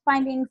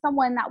 finding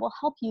someone that will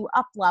help you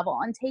up level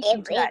and take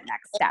you to that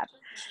next step.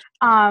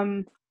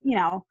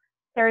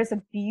 There is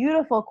a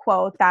beautiful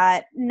quote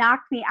that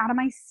knocked me out of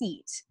my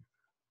seat.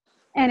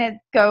 And it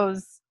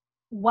goes,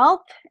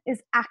 wealth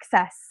is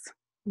access,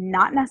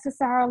 not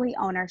necessarily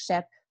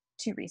ownership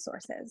to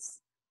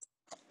resources.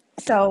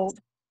 So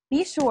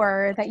be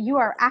sure that you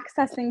are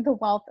accessing the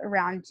wealth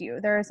around you.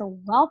 There is a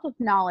wealth of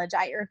knowledge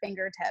at your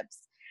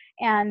fingertips.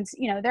 And,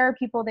 there are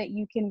people that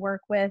you can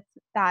work with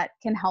that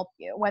can help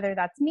you, whether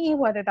that's me,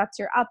 whether that's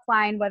your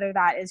upline, whether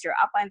that is your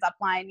upline's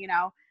upline.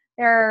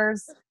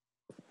 There's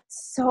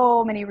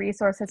so many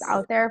resources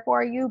out there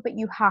for you, but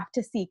you have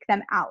to seek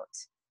them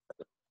out.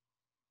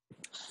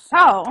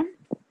 So,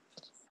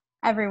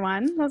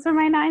 everyone, those are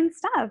my 9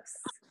 steps.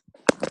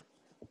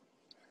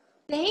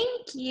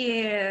 Thank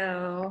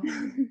you.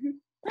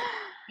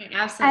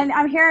 And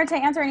I'm here to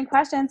answer any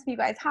questions if you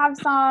guys have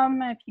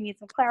some, if you need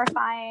some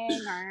clarifying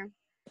or,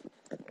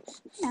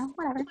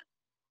 whatever.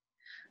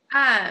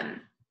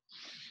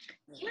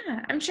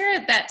 Yeah, I'm sure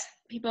that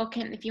people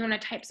can, if you want to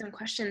type some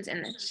questions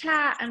in the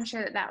chat, I'm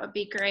sure that would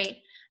be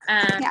great.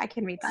 Yeah, I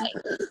can read that.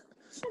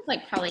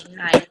 Like probably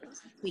 9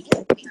 we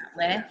can chat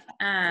with.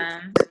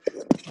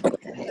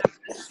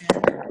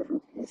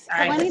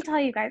 But let me tell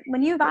you guys,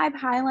 when you vibe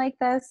high like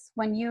this,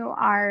 when you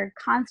are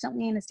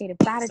constantly in a state of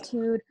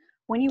gratitude,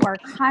 when you are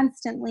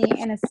constantly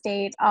in a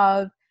state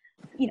of,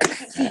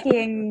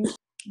 seeking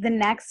the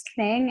next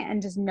thing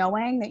and just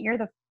knowing that you're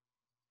the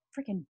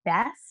freaking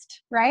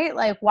best, right?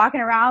 Like walking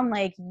around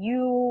like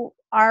you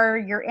are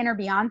your inner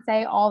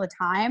Beyonce all the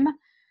time.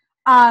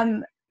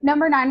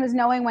 Number 9 was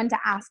knowing when to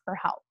ask for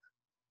help.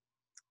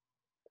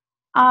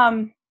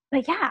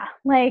 But yeah,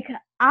 like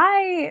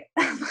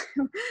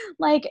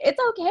like it's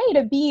okay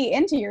to be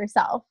into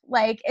yourself.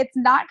 Like it's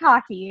not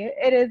cocky.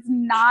 It is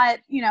not,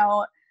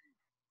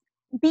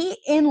 be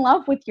in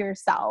love with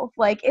yourself.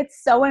 Like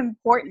it's so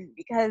important,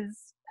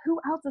 because who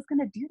else is going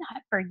to do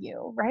that for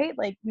you, right?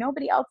 Like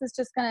nobody else is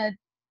just going to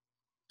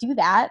do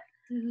that.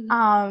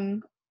 Mm-hmm.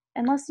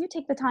 Unless you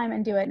take the time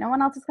and do it. No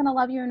one else is going to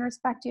love you and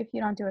respect you if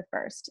you don't do it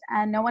first.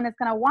 And no one is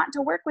going to want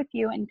to work with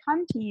you and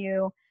come to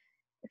you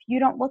if you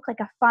don't look like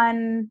a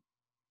fun,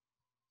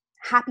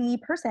 happy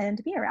person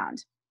to be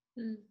around.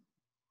 Mm.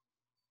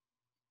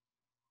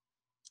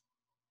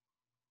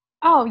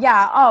 Oh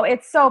yeah. Oh,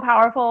 it's so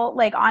powerful.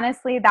 Like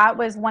honestly, that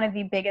was one of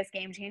the biggest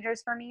game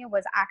changers for me,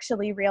 was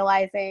actually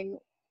realizing,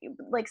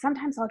 like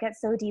sometimes I'll get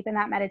so deep in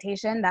that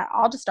meditation that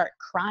I'll just start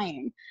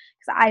crying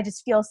because I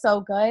just feel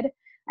so good.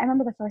 I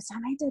remember the first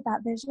time I did that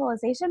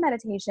visualization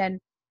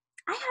meditation,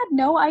 I had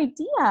no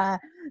idea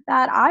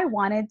that I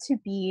wanted to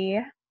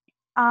be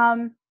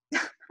I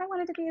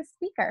wanted to be a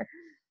speaker.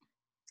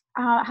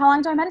 How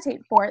long do I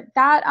meditate for?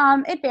 That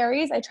it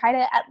varies. I try to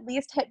at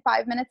least hit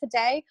 5 minutes a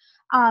day.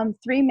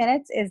 3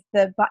 minutes is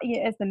the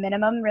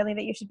minimum really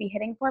that you should be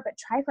hitting for, but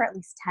try for at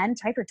least 10.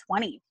 Try for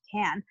 20 if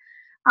you can.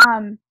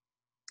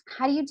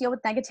 How do you deal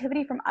with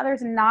negativity from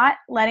others and not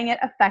letting it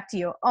affect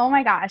you? Oh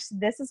my gosh,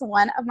 this is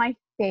one of my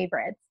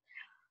favorites.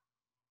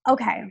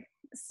 Okay,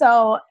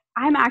 so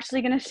I'm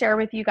actually going to share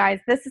with you guys.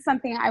 This is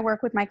something I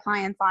work with my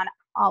clients on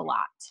a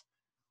lot.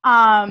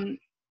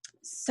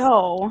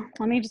 So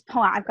let me just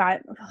pull out.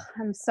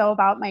 I'm so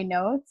about my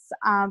notes,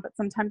 but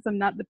sometimes I'm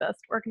not the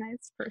best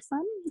organized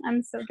person.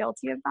 I'm so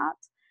guilty of that.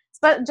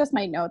 But just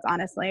my notes,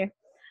 honestly.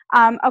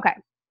 Okay.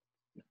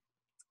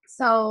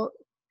 So,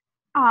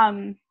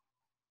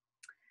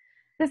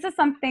 this is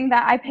something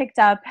that I picked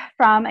up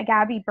from a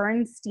Gabby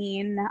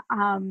Bernstein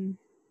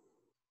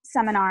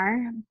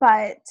seminar,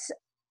 but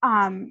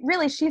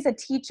really she's a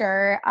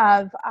teacher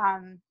of,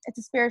 it's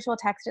a spiritual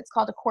text. It's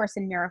called A Course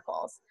in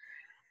Miracles.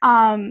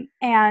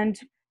 And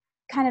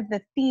kind of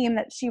the theme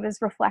that she was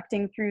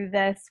reflecting through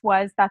this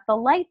was that the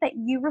light that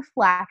you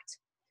reflect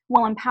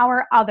will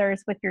empower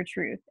others with your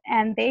truth,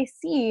 and they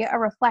see a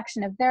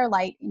reflection of their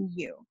light in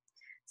you.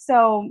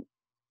 So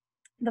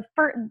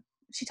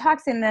she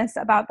talks in this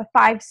about the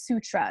 5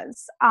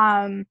 sutras.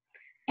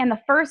 And the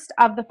first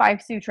of the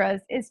 5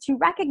 sutras is to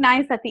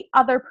recognize that the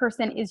other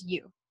person is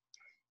you,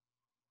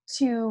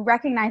 to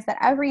recognize that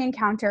every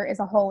encounter is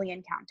a holy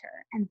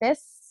encounter. And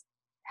this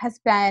has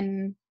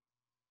been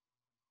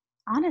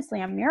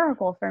honestly a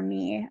miracle for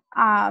me.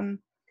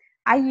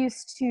 I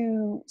used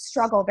to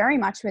struggle very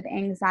much with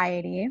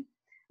anxiety.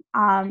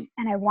 And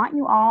I want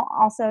you all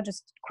also,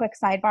 just quick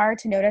sidebar,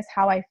 to notice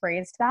how I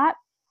phrased that.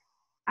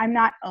 I'm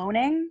not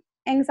owning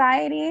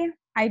anxiety.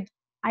 I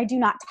do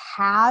not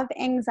have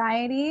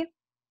anxiety.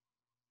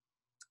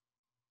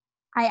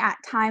 I at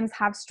times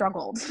have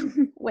struggled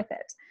with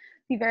it.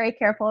 Be very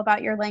careful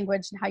about your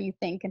language and how you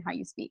think and how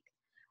you speak.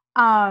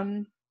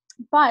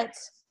 But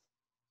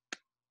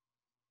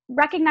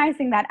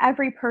recognizing that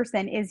every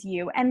person is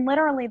you, and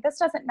literally this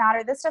doesn't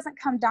matter. This doesn't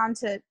come down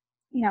to,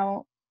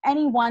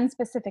 any one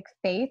specific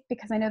faith,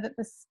 because I know that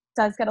this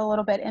does get a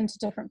little bit into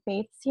different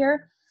faiths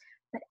here,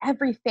 but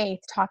every faith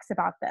talks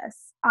about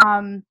this.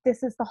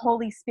 This is the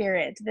Holy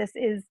Spirit. This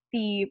is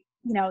the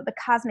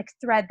cosmic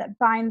thread that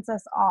binds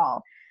us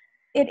all.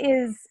 It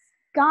is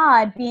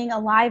God being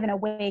alive and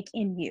awake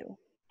in you.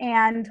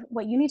 And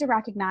what you need to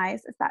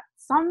recognize is that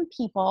some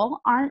people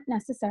aren't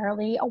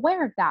necessarily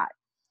aware of that,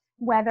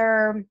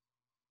 whether,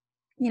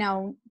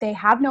 they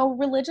have no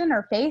religion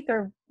or faith,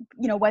 or,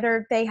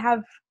 whether they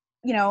have,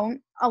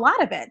 a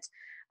lot of it.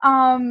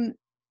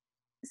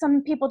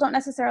 Some people don't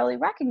necessarily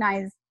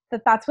recognize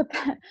that that's what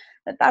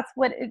that's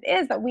what it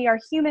is, that we are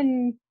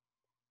human,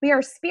 we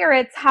are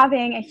spirits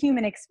having a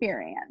human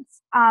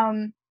experience.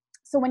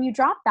 So when you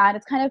drop that,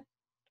 it's kind of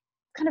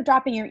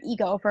dropping your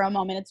ego for a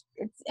moment.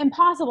 It's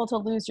impossible to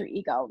lose your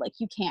ego. Like,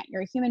 you can't.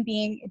 You're a human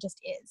being. It just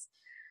is.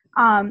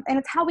 And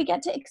it's how we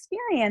get to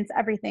experience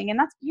everything, and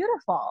that's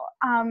beautiful.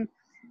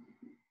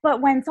 But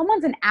when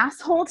someone's an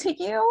asshole to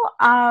you,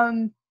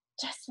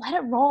 just let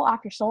it roll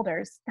off your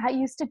shoulders. That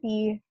used to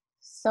be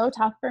so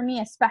tough for me,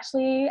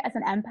 especially as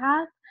an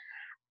empath.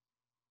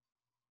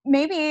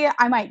 Maybe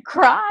I might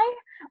cry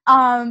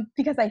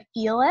because I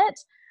feel it,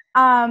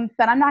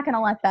 but I'm not going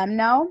to let them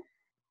know.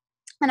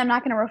 And I'm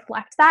not going to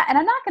reflect that, and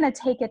I'm not going to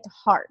take it to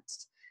heart.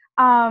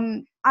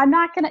 I'm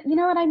not going to, you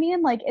know what I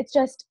mean? Like, it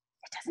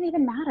doesn't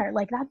even matter.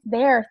 Like, that's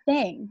their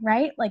thing,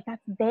 right? Like,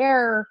 that's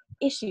their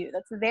issue.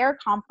 That's their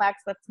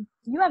complex.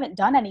 You haven't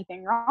done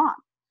anything wrong.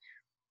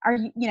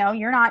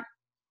 You're not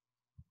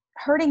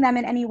hurting them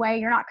in any way.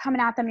 You're not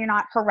coming at them. You're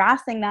not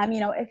harassing them.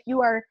 If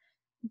you are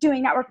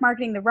doing network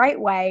marketing the right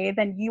way,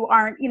 then you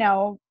aren't,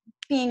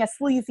 being a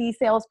sleazy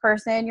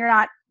salesperson. You're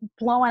not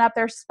blowing up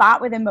their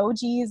spot with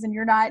emojis, and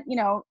you're not,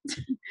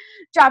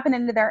 dropping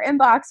into their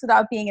inbox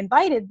without being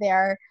invited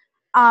there.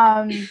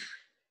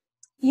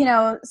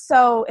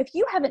 So if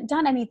you haven't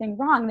done anything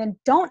wrong, then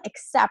don't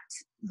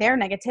accept their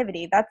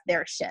negativity. That's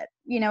their shit.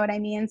 You know what I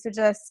mean? So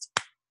just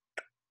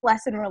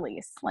bless and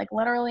release. Like,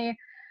 literally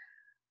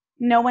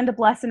know when to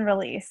bless and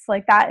release.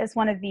 Like, that is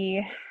one of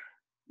the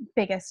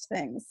biggest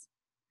things.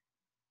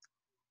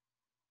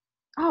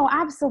 Oh,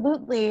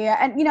 absolutely.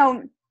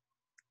 And,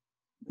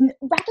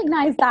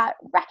 recognize that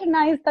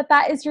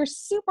that is your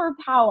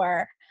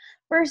superpower.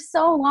 For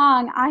so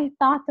long, I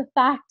thought the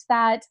fact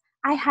that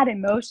I had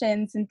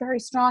emotions, and very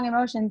strong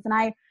emotions, and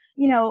I,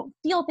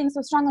 feel things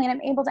so strongly, and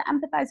I'm able to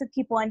empathize with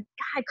people, and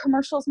God,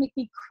 commercials make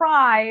me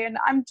cry, and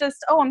I'm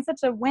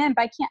such a wimp.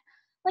 I can't,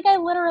 like, I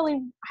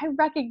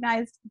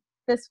recognized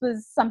this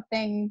was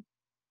something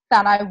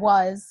that I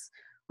was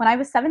when I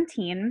was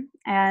 17,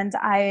 and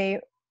I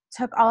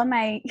took all of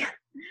my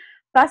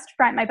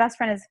my best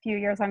friend is a few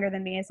years younger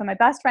than me. So my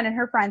best friend and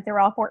her friends, they were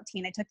all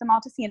 14. I took them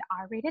all to see an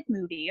R-rated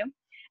movie,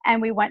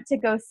 and we went to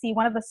go see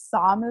one of the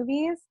Saw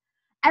movies.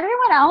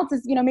 Everyone else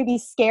is, maybe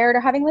scared or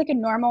having like a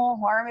normal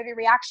horror movie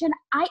reaction.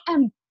 I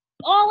am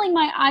bawling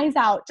my eyes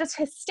out, just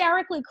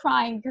hysterically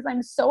crying because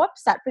I'm so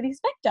upset for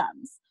these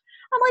victims.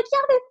 I'm like,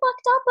 yeah, they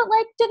fucked up, but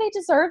like, do they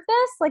deserve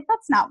this? Like,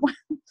 that's not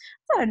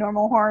a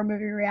normal horror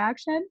movie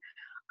reaction.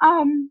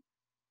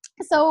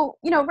 So,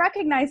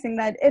 recognizing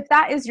that if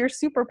that is your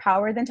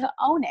superpower, then to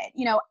own it,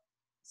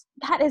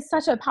 that is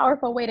such a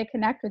powerful way to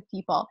connect with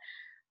people.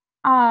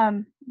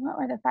 What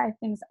were the 5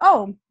 things?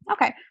 Oh,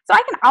 okay. So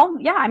I'll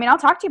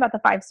talk to you about the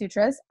 5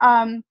 sutras.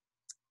 And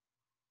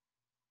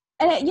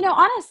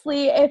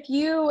honestly, if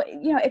you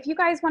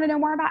guys want to know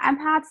more about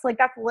empaths, like,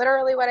 that's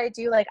literally what I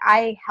do. Like,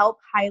 I help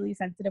highly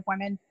sensitive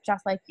women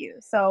just like you.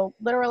 So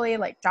literally,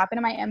 like, drop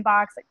into my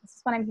inbox. Like, this is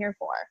what I'm here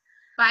for.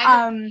 By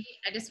the way,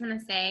 I just want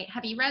to say,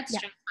 have you read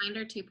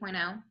StrengthsFinder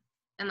 2.0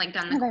 and like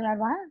done the? Have I read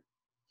what?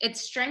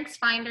 It's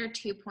StrengthsFinder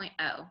 2.0.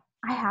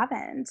 I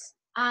haven't.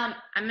 I'm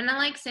gonna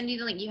like send you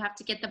the link. You have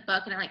to get the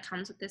book, and it like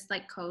comes with this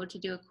like code to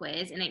do a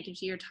quiz, and it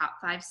gives you your top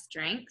 5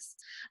 strengths.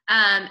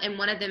 And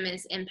one of them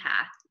is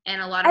empath,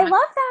 and a lot of I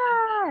love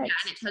that. Yeah,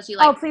 and it tells you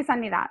like, oh, please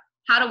send me that.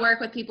 How to work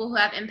with people who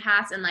have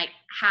empaths, and like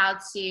how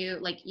to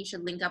like you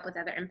should link up with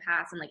other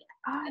empaths, and like.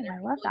 Oh, I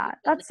love that.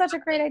 That's such a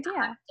great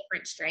idea.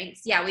 Different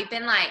strengths. Yeah, we've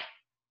been like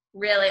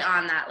really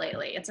on that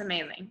lately. It's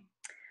amazing.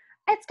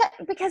 It's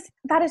good because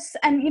that is,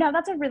 and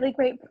that's a really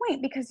great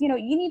point, because you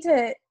need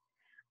to,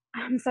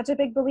 I'm such a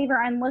big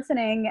believer in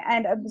listening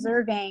and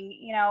observing,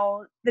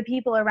 the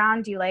people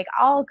around you. Like,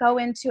 I'll go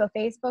into a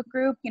Facebook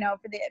group,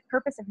 for the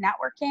purpose of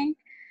networking,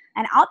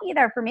 and I'll be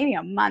there for maybe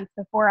a month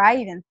before I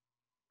even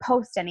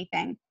post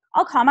anything.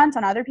 I'll comment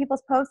on other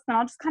people's posts, and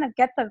I'll just kind of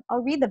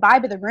I'll read the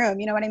vibe of the room.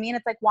 You know what I mean?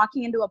 It's like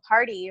walking into a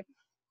party.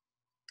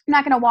 I'm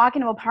not going to walk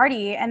into a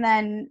party and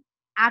then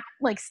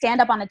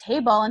stand up on a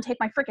table and take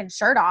my freaking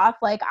shirt off.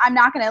 Like, I'm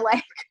not going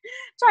to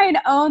try and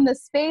own the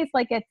space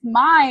like it's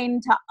mine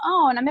to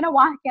own. I'm going to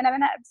walk in, I'm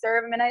going to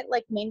observe, I'm going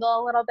to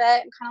mingle a little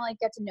bit and kind of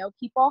get to know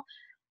people.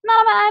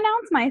 I'm going to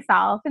announce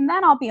myself, and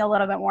then I'll be a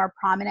little bit more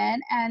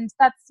prominent. And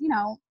that's,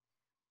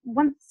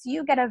 once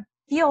you get a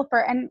feel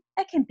for, and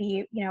it can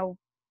be,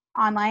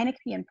 online, it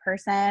can be in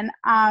person.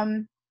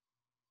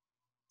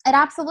 It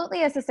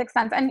absolutely is a sixth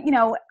sense. And,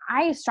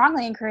 I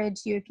strongly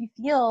encourage you, if you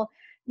feel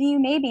that you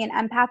may be an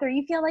empath, or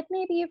you feel like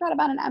maybe you've read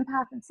about an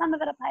empath and some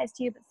of it applies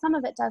to you, but some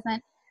of it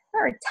doesn't,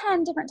 there are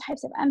 10 different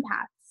types of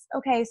empaths.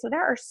 Okay. So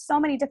there are so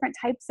many different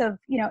types of,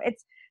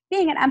 it's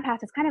being an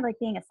empath is kind of like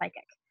being a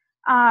psychic.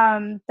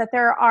 That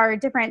there are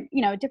different,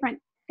 different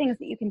things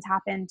that you can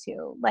tap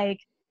into. Like,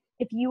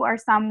 if you are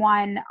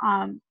someone,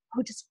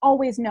 who just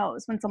always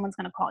knows when someone's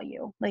going to call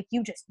you. Like,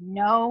 you just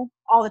know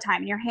all the time.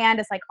 And your hand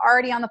is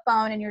already on the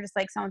phone, and you're just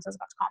like, so-and-so's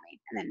about to call me.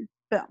 And then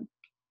boom,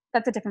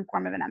 that's a different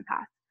form of an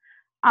empath.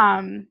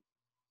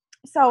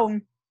 So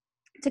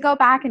to go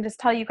back and just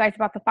tell you guys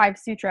about the 5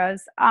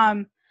 sutras.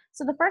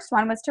 So the first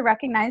one was to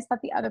recognize that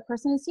the other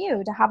person is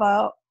you, to have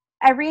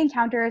every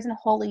encounter is a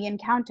holy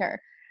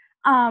encounter.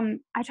 I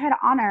try to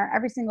honor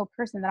every single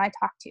person that I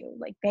talk to.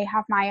 Like, they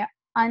have my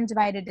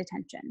undivided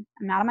attention.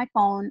 I'm not on my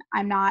phone.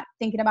 I'm not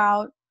thinking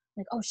about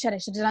oh shit, I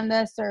should have done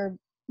this, or,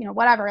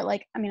 whatever.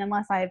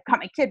 Unless I've got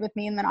my kid with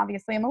me, and then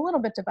obviously I'm a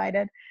little bit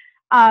divided.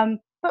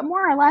 But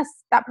more or less,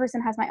 that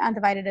person has my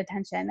undivided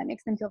attention. That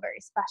makes them feel very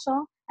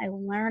special. I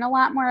learn a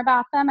lot more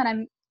about them, and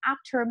I'm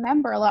apt to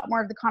remember a lot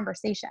more of the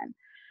conversation.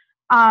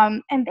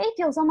 And they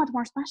feel so much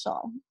more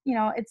special.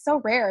 It's so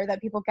rare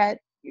that people get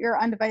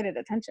your undivided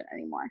attention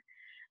anymore.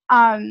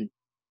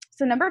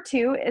 So number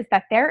 2 is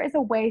that there is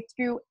a way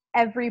through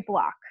every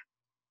block.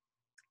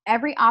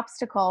 Every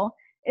obstacle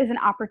is an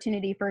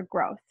opportunity for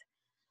growth.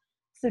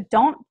 So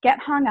don't get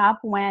hung up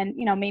when,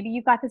 maybe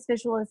you've got this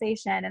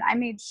visualization, and I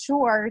made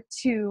sure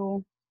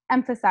to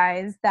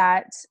emphasize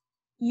that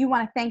you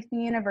want to thank the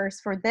universe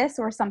for this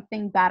or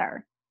something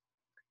better.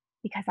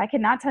 Because I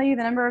cannot tell you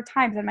the number of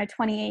times in my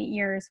 28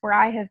 years where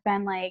I have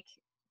been like,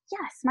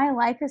 yes, my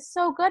life is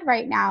so good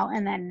right now.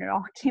 And then it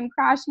all came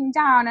crashing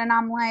down, and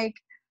I'm like,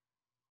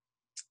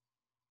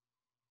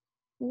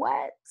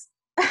 what?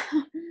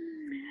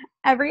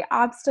 Every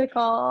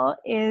obstacle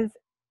is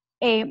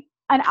an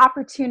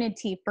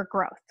opportunity for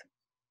growth.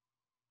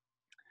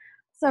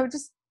 So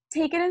just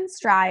take it in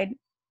stride,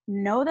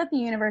 know that the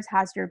universe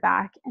has your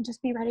back, and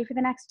just be ready for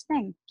the next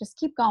thing. Just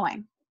keep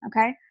going.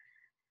 Okay.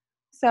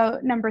 So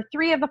number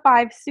 3 of the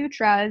 5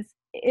 sutras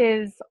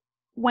is,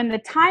 when the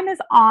time is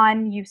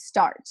on, you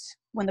start.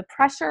 When the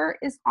pressure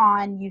is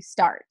on, you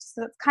start.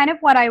 So it's kind of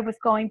what I was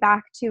going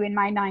back to in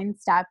my 9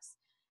 steps.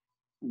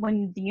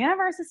 When the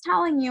universe is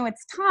telling you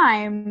it's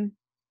time,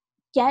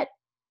 get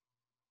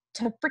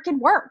to freaking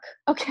work.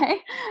 Okay.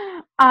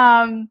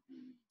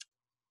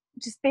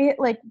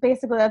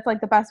 Basically that's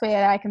the best way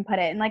that I can put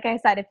it. And like I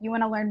said, if you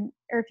want to learn,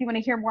 or if you want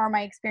to hear more of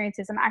my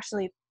experiences,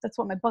 that's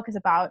what my book is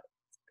about.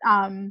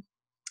 A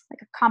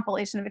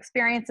compilation of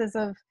experiences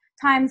of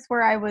times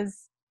where I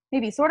was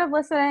maybe sort of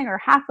listening or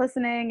half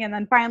listening, and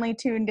then finally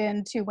tuned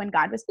in to when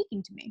God was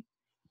speaking to me.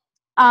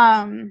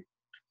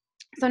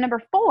 So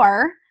number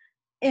 4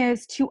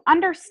 is to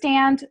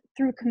understand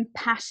through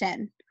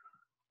compassion,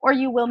 or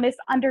you will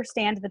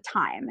misunderstand the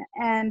time.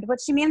 And what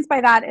she means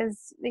by that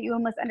is that you will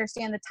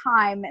misunderstand the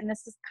time. And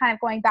this is kind of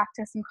going back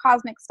to some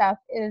cosmic stuff,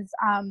 is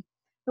that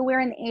we're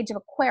in the age of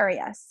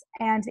Aquarius.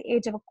 And the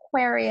age of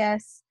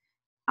Aquarius,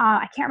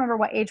 I can't remember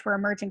what age we're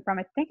emerging from.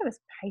 I think it was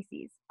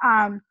Pisces.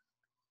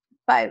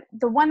 But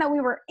the one that we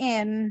were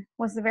in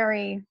was the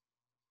very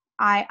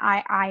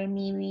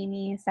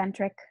me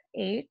centric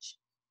age.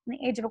 And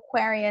the age of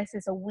Aquarius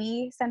is a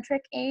we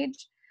centric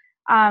age.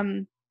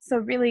 So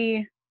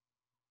really,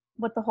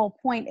 what the whole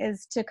point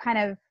is to kind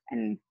of,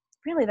 and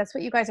really that's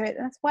what you guys are,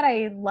 that's what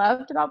I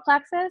loved about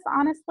Plexus,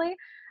 honestly,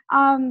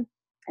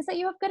 is that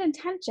you have good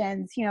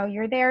intentions.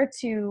 You're there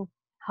to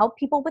help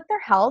people with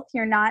their health.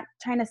 You're not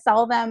trying to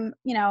sell them,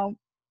 a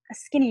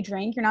skinny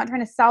drink. You're not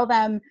trying to sell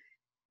them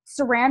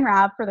saran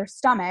wrap for their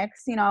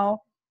stomachs.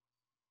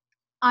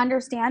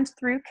 Understand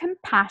through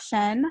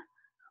compassion,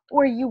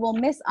 or you will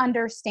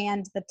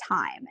misunderstand the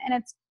time. And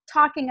it's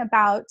talking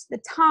about the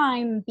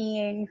time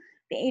being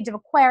the age of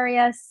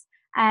Aquarius,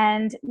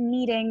 and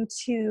needing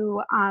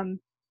to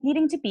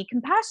be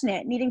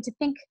compassionate, needing to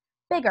think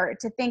bigger,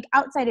 to think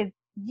outside of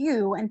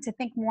you, and to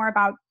think more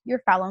about your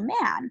fellow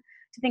man,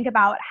 to think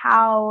about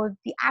how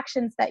the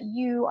actions that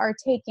you are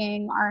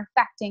taking are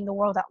affecting the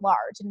world at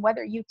large, and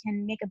whether you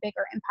can make a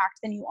bigger impact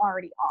than you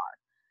already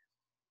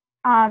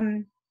are.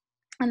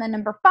 And then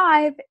number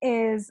 5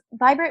 is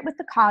vibrate with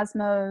the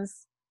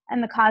cosmos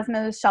and the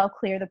cosmos shall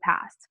clear the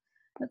path.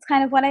 That's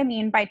kind of what I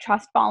mean by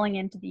trust falling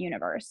into the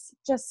universe.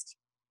 Just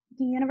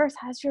the universe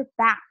has your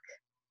back.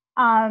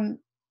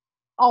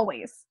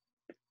 Always.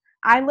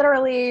 I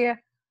literally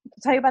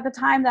tell you about the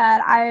time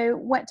that I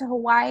went to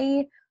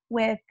Hawaii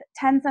with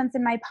 10 cents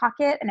in my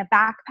pocket and a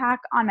backpack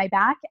on my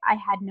back. I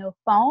had no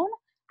phone.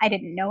 I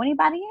didn't know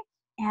anybody,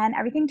 and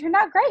everything turned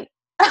out great.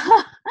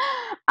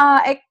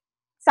 It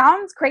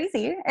sounds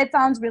crazy. It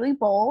sounds really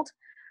bold.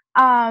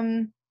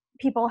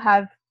 People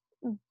have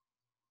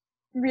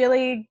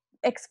really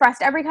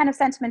expressed every kind of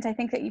sentiment I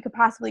think that you could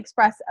possibly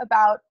express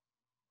about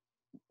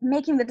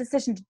making the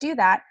decision to do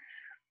that.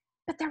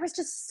 But there was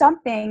just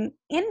something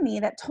in me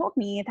that told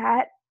me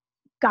that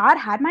God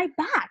had my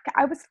back.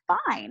 I was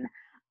fine.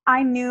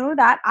 I knew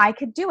that I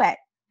could do it.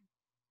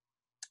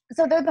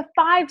 So they're the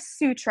 5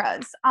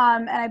 sutras,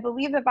 and I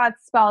believe that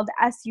that's spelled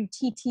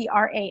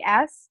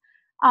Suttras.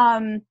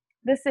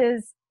 This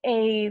is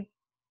a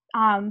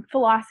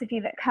philosophy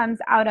that comes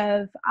out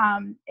of,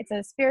 it's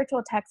a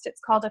spiritual text. It's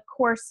called A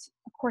Course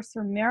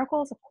in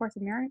Miracles.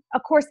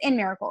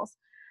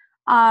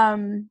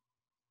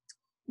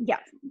 Yeah,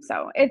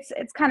 so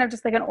it's kind of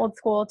just like an old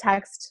school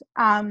text.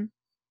 It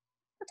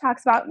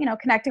talks about,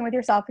 connecting with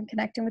yourself and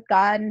connecting with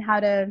God and how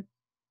to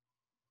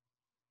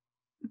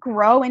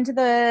grow into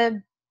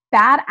the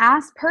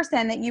badass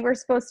person that you were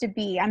supposed to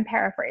be. I'm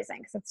paraphrasing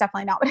because it's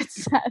definitely not what it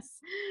says.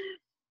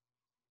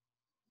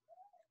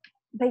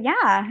 But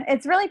yeah,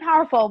 it's really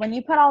powerful when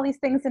you put all these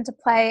things into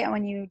play and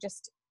when you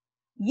just,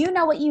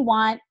 know what you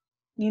want,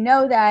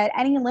 that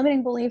any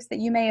limiting beliefs that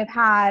you may have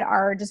had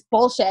are just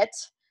bullshit.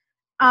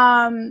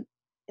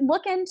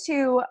 Look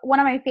into one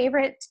of my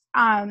favorite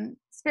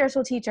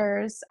spiritual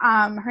teachers.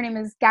 Her name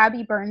is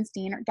Gabrielle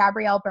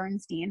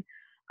Bernstein.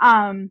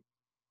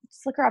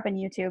 Just look her up on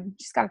YouTube.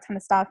 She's got a ton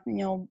of stuff and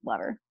you'll love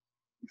her.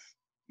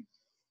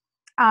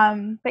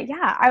 But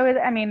yeah,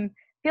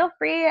 feel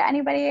free,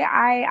 anybody.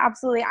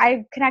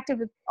 I connected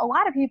with a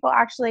lot of people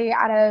actually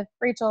out of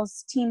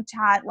Rachel's team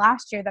chat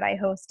last year that I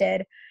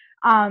hosted.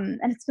 And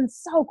it's been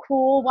so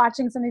cool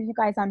watching some of you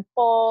guys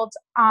unfold.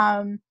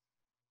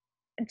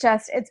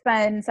 It's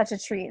been such a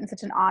treat and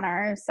such an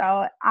honor.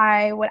 So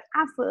I would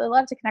absolutely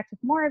love to connect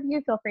with more of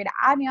you. Feel free to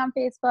add me on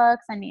Facebook,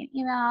 send me an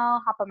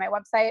email, hop on my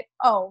website.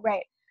 Oh,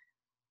 right.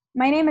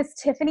 My name is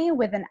Tiffani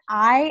with an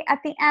I at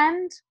the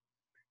end.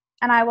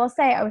 And I will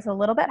say I was a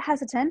little bit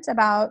hesitant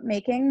about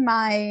making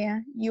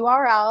my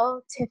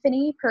URL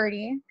Tiffani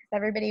Purdy, because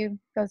everybody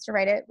goes to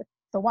write it with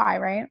the Y,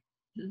 right?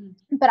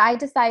 Mm-hmm. But I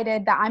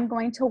decided that I'm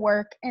going to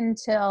work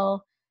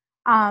until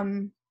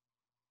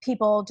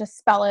people just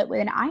spell it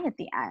with an I at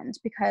the end,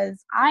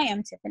 because I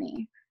am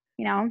Tiffani.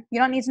 You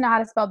don't need to know how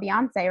to spell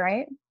Beyonce,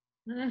 right?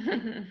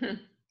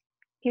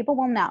 People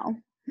will know.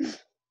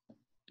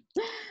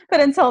 But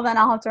until then,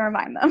 I'll have to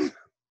remind them.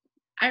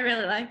 I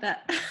really like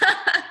that.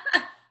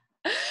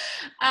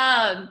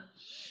 And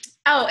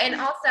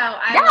also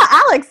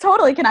Alex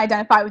totally can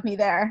identify with me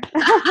there.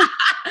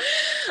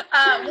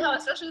 Well,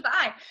 especially with the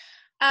I.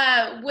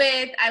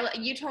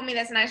 You told me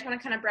this, and I just want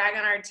to kind of brag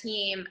on our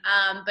team.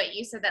 But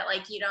you said that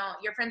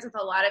you're friends with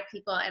a lot of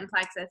people in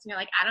Plexus, and you're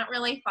like, I don't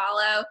really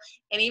follow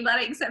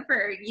anybody except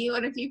for you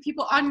and a few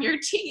people on your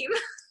team.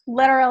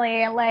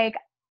 Literally, I'm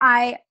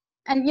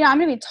going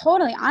to be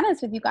totally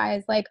honest with you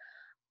guys.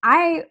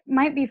 I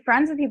might be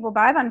friends with people,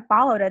 but I've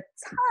unfollowed a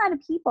ton of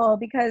people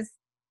because,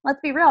 let's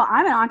be real,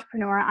 I'm an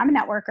entrepreneur. I'm a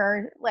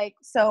networker.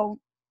 So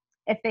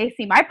if they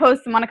see my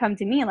posts and want to come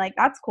to me,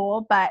 that's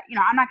cool. But,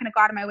 I'm not going to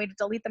go out of my way to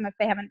delete them if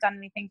they haven't done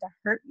anything to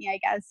hurt me, I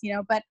guess,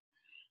 but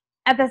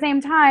at the same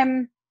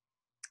time,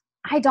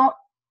 I don't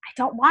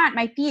want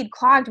my feed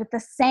clogged with the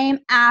same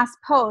ass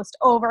post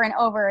over and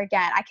over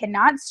again. I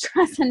cannot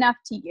stress enough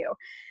to you.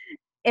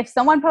 If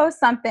someone posts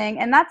something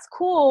and that's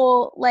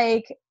cool,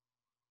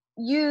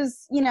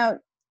 use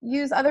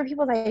other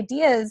people's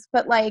ideas,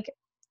 but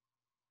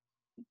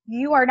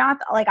you are not,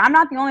 I'm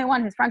not the only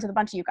one who's friends with a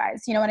bunch of you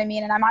guys, you know what I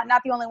mean? And I'm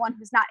not the only one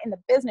who's not in the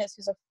business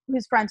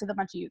who's friends with a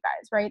bunch of you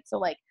guys, right? So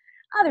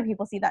other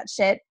people see that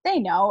shit, they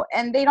know,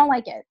 and they don't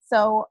like it.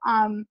 So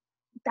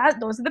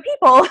those are the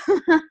people.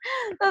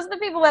 Those are the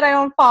people that I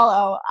don't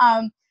follow.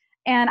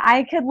 And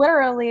I could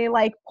literally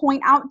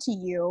point out to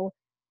you,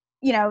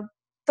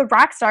 the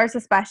rock stars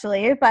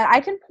especially, but I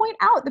can point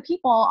out the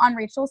people on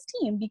Rachel's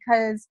team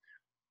because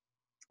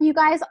you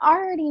guys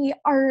already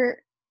are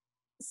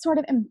sort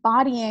of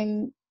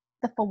embodying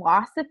the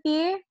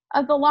philosophy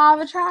of the law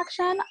of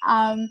attraction.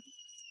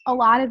 A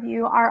lot of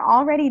you are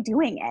already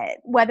doing it,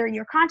 whether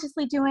you're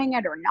consciously doing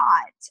it or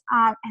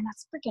not. And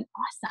that's freaking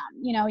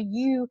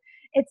awesome.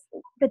 It's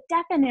the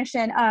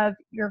definition of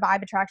your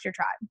vibe attracts your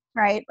tribe,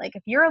 right?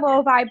 If you're a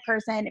low vibe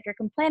person, if you're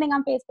complaining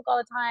on Facebook all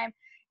the time,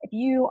 if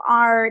you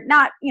are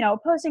not,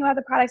 posting about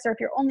the products, or if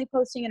you're only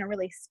posting in a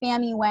really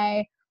spammy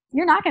way,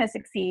 you're not going to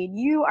succeed.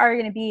 You are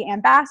going to be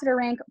ambassador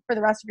rank for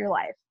the rest of your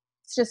life.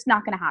 It's just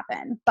not going to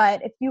happen.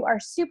 But if you are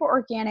super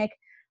organic,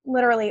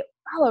 literally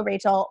follow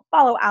Rachel,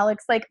 follow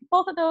Alex,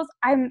 both of those,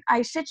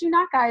 I shit you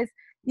not, guys,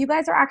 you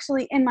guys are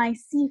actually in my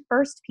see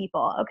first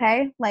people.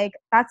 Okay.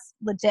 That's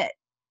legit.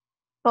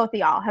 both of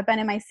y'all have been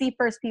in my C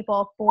first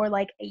people for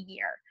like a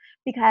year,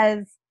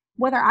 because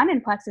whether I'm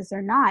in Plexus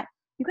or not,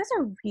 you guys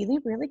are really,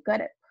 really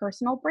good at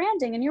personal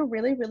branding, and you're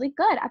really, really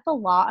good at the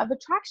law of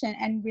attraction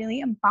and really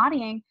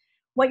embodying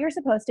what you're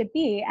supposed to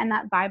be, and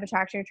that vibe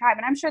attracts your tribe.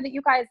 And I'm sure that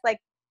you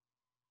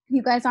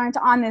guys aren't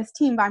on this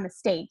team by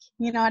mistake.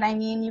 You know what I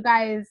mean? You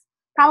guys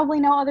probably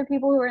know other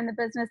people who are in the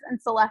business and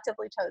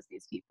selectively chose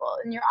these people,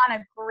 and you're on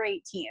a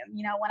great team.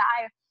 You know, when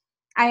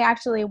I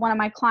actually, one of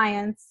my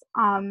clients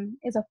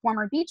is a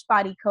former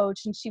Beachbody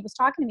coach, and she was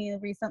talking to me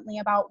recently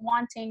about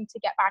wanting to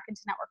get back into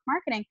network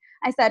marketing.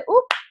 I said,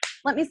 "Oop,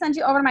 let me send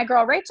you over to my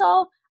girl,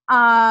 Rachel.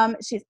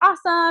 She's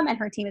awesome, and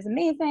her team is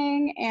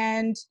amazing,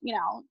 and, you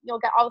know, you'll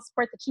get all the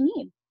support that you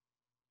need."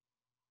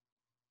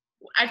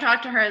 I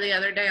talked to her the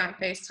other day on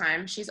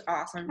FaceTime. She's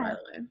awesome, by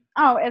the way.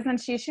 Oh,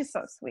 isn't she? She's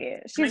so sweet.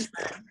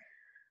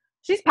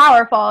 She's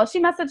powerful. She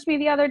messaged me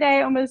the other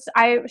day and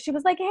she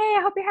was like, "Hey,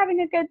 I hope you're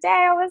having a good day."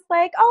 I was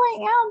like, "Oh,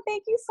 I am.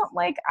 Thank you so much."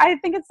 Like, I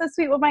think it's so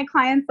sweet when my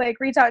clients like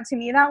reach out to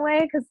me that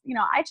way, because, you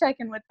know, I check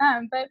in with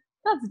them, but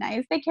that's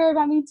nice. They care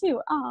about me too.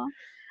 Oh.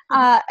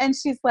 And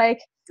she's like,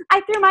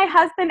 "I threw my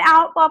husband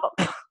out, blah, blah,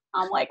 blah."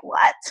 I'm like,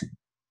 "What?"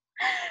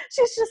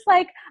 She's just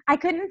like, "I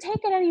couldn't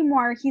take it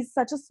anymore. He's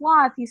such a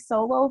sloth. He's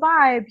so low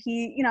vibe.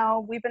 You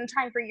know, we've been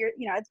trying for years,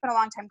 you know, it's been a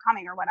long time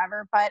coming or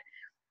whatever." But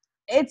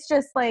it's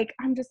just like,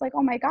 I'm just like,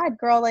 "Oh my God,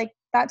 girl, like,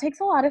 that takes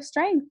a lot of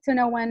strength to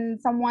know when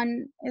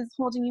someone is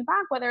holding you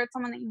back, whether it's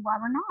someone that you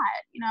love or not,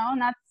 you know,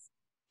 and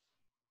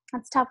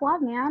that's tough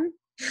love, man."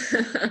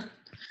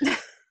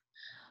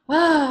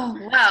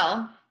 Oh,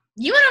 well,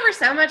 you went over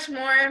so much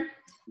more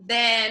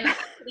than I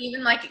could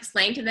even like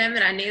explain to them,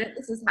 and I knew that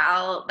this is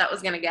how that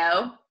was going to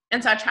go.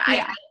 And so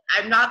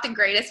I'm not the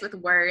greatest with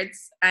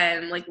words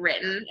like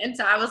written. And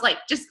so I was like,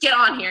 just get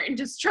on here and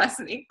just trust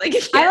me. Like,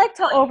 I like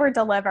to over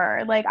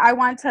deliver. Like, I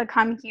want to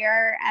come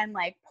here and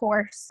like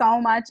pour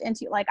so much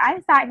into, like, I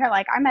sat here,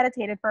 like, I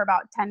meditated for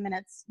about 10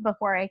 minutes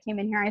before I came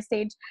in here.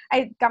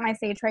 I got my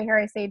sage right here.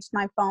 I saged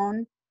my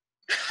phone.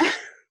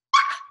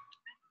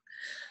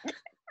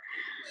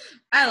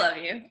 I love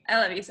you. I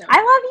love you so much. I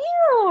love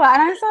you.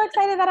 And I'm so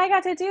excited that I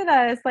got to do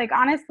this. Like,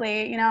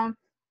 honestly, you know,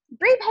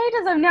 3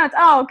 pages of notes.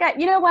 Oh, okay.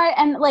 You know what?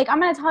 And like, I'm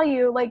going to tell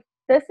you, like,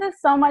 this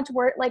is so much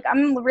work. Like,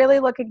 I'm really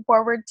looking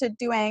forward to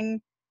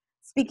doing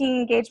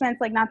speaking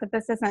engagements. Like, not that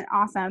this isn't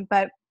awesome,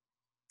 but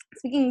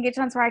speaking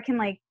engagements where I can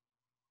like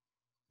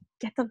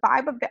get the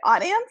vibe of the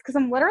audience, because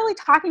I'm literally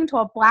talking to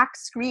a black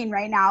screen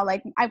right now.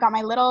 Like, I've got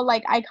my little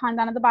like icon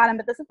down at the bottom,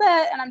 but this is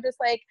it. And I'm just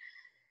like,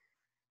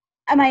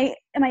 am I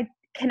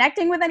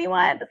connecting with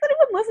anyone? Is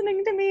anyone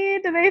listening to me?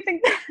 Do they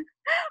think that,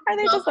 are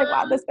they just like,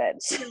 "Wow, this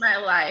bitch"? In my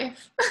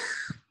life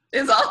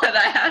is all that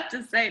I have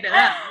to say to them.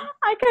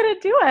 I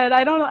couldn't do it.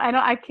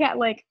 I can't,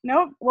 like,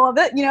 nope. Well,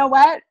 you know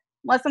what?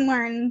 Lesson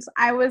learned.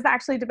 I was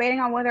actually debating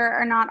on whether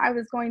or not I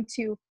was going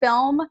to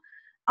film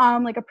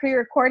like a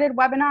pre-recorded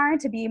webinar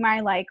to be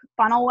my like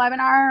funnel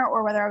webinar,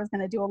 or whether I was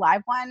going to do a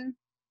live one.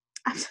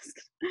 I'm just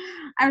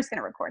going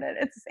to record it.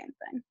 It's the same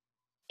thing.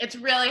 It's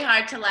really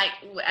hard to like,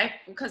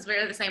 because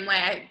we're the same way.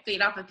 I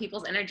feed off of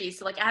people's energy.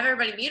 So like, I have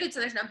everybody muted so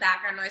there's no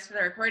background noise for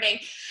the recording.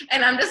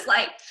 And I'm just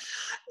like,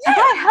 "Am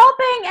I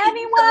helping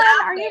anyone?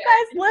 Are you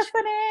guys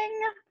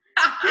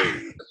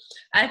listening?"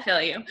 I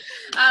feel you.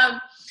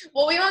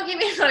 Well, we won't keep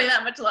you funny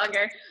that much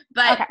longer,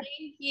 but okay.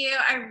 Thank you.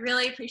 I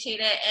really appreciate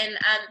it. And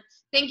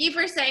thank you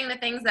for saying the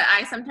things that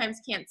I sometimes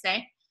can't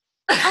say.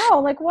 Oh,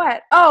 like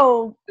what?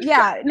 Oh,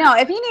 yeah. No,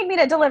 if you need me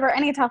to deliver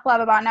any tough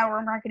love about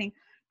network marketing,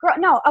 girl,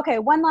 no. Okay,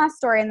 one last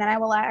story, and then I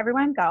will let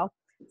everyone go.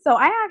 So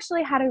I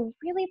actually had a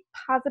really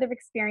positive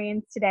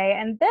experience today,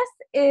 and this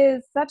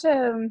is it's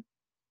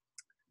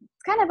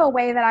kind of a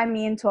way that I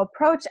mean to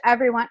approach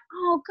everyone.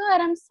 Oh, good.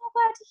 I'm so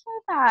glad to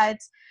hear that.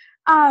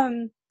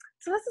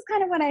 So this is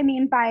kind of what I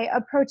mean by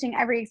approaching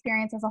every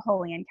experience as a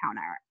holy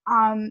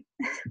encounter.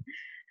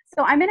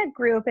 So I'm in a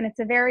group, and it's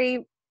a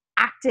very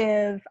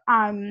active,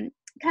 kind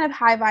of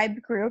high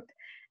vibe group,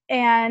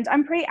 and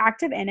I'm pretty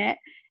active in it.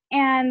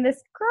 And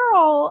this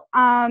girl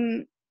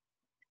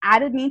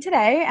added me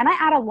today, and I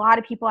add a lot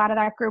of people out of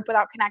that group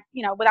without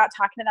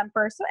talking to them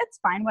first. So it's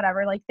fine,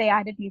 whatever. Like, they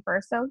added me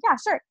first, so yeah,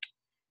 sure.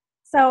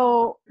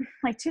 So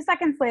like 2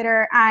 seconds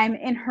later, I'm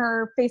in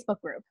her Facebook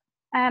group,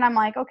 and I'm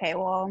like, "Okay,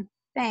 well,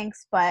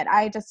 thanks, but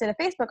I just did a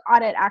Facebook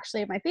audit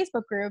actually of my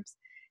Facebook groups,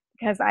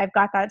 because I've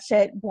got that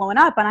shit blowing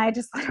up, and I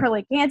just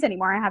literally can't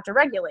anymore. I have to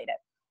regulate it."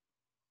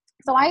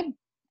 So I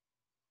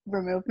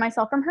removed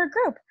myself from her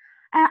group.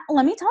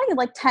 Let me tell you,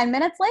 like 10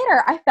 minutes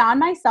later, I found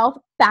myself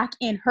back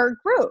in her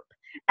group.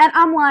 And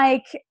I'm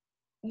like,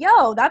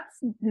 yo, that's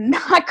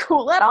not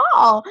cool at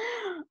all.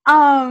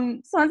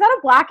 So instead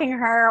of blocking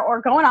her or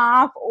going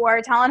off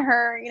or telling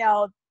her, you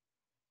know,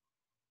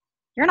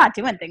 "You're not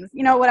doing things,"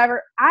 you know,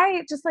 whatever,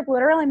 I just like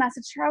literally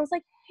messaged her. I was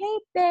like, "Hey,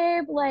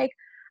 babe, like,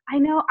 I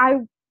know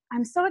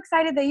I'm so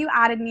excited that you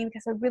added me,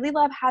 because I really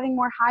love having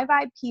more high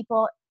vibe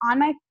people on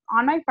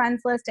my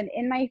friends list and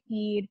in my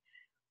feed.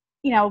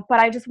 You know, but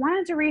I just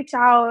wanted to reach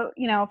out,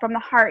 you know, from the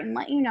heart and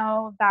let you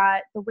know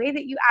that the way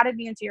that you added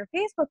me into your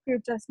Facebook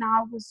group just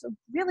now was a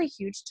really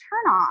huge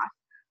turnoff.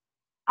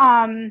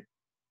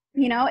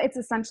 You know, it's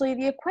essentially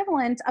the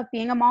equivalent of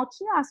being a mall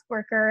kiosk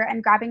worker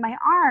and grabbing my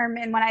arm.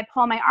 And when I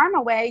pull my arm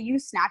away, you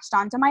snatched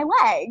onto my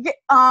leg.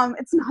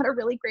 It's not a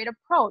really great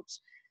approach.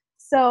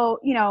 So,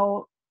 you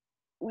know,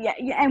 yeah,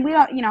 and we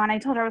don't, you know, and I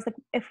told her, I was like,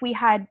 if we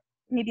had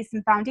maybe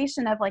some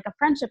foundation of like a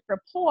friendship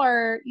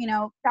rapport, you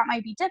know, that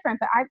might be different,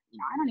 but I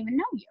don't even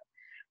know you.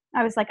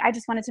 I was like, I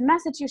just wanted to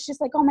message you. She's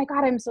like, oh my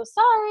God, I'm so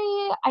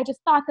sorry. I just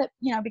thought that,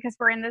 you know, because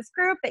we're in this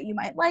group that you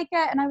might like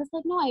it. And I was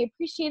like, no, I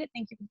appreciate it.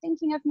 Thank you for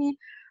thinking of me.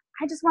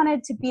 I just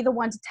wanted to be the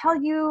one to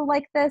tell you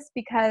like this,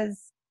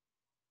 because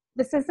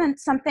this isn't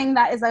something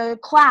that is a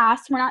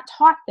class. We're not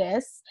taught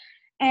this.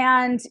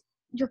 And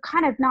you're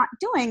kind of not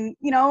doing,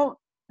 you know,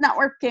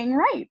 networking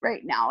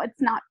right now. It's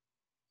not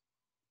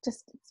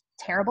just, it's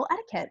terrible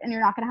etiquette, and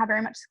you're not going to have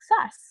very much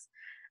success.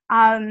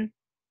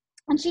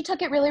 And she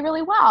took it really,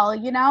 really well,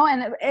 you know,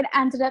 and it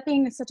ended up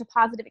being such a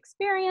positive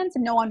experience,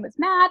 and no one was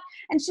mad,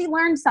 and she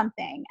learned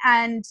something.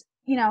 And,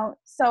 you know,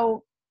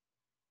 so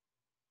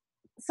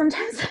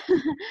sometimes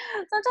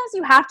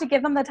you have to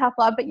give them the tough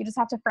love, but you just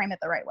have to frame it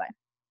the right way.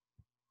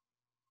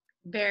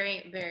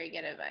 Very, very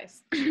good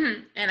advice.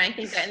 And I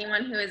think that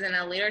anyone who is in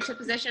a leadership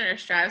position or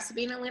strives to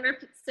be in a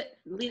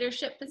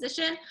leadership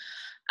position,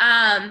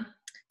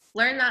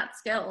 learn that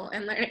skill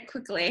and learn it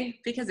quickly,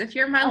 because if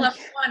you're my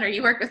level one or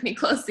you work with me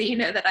closely, you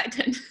know that I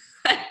didn't.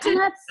 And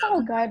that's so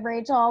good,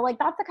 Rachel. Like,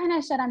 that's the kind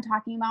of shit I'm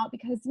talking about,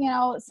 because, you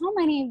know, so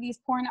many of these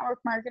poor network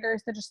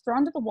marketers, they're just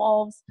thrown to the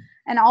wolves,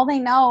 and all they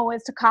know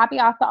is to copy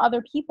off the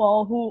other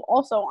people who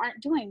also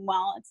aren't doing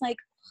well. It's like,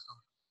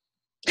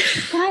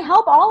 can I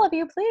help all of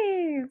you,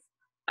 please?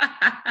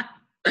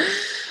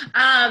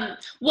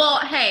 Well,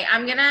 hey,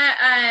 I'm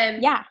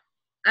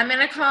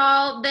gonna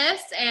call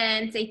this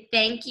and say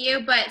thank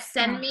you, but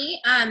send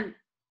me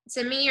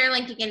your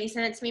link again. You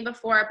sent it to me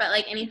before, but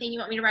like anything you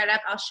want me to write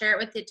up, I'll share it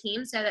with the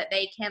team so that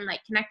they can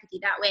like connect with you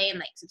that way and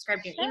like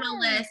subscribe to your email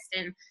list.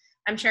 And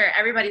I'm sure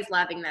everybody's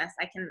loving this.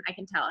 I can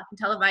tell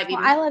the vibe. Well,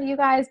 I love you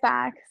guys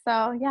back.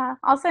 So yeah,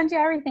 I'll send you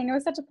everything. It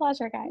was such a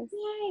pleasure, guys.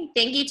 Yay.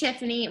 Thank you,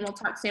 Tiffani, and we'll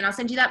talk soon. I'll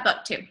send you that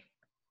book too.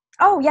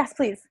 Oh, yes,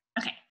 please.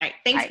 Okay. All right.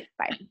 Thanks. All right,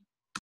 bye.